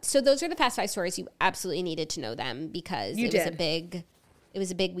era. So those are the Fast 5 stories. You absolutely needed to know them because it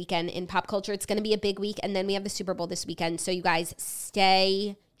was a big weekend in pop culture. It's going to be a big week, and then we have the Super Bowl this weekend. So you guys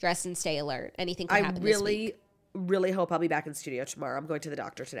stay dressed and stay alert. Anything can happen this week. I really hope I'll be back in studio tomorrow. I'm going to the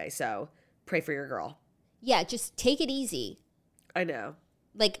doctor today, so pray for your girl. Yeah, just take it easy. I know.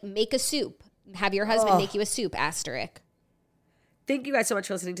 Like, make a soup. Have your husband make you a soup, asterisk. Thank you guys so much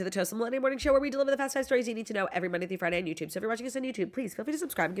for listening to the Toast Millennium Morning Show, where we deliver the Fast 5 stories you need to know every Monday through Friday on YouTube. So if you're watching us on YouTube, please feel free to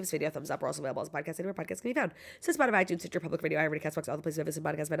subscribe and give this video a thumbs up. We're also available as a podcast anywhere podcasts can be found. So Spotify, iTunes, Stitcher, Public Radio, iHeartRadio, Castbox, all the places to visit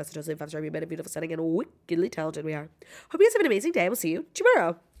podcasts. Find us at Toast Millennium 5-star review, beautiful setting, and wickedly talented we are. Hope you guys have an amazing day. We'll see you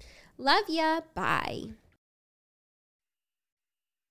tomorrow. Love ya. Bye.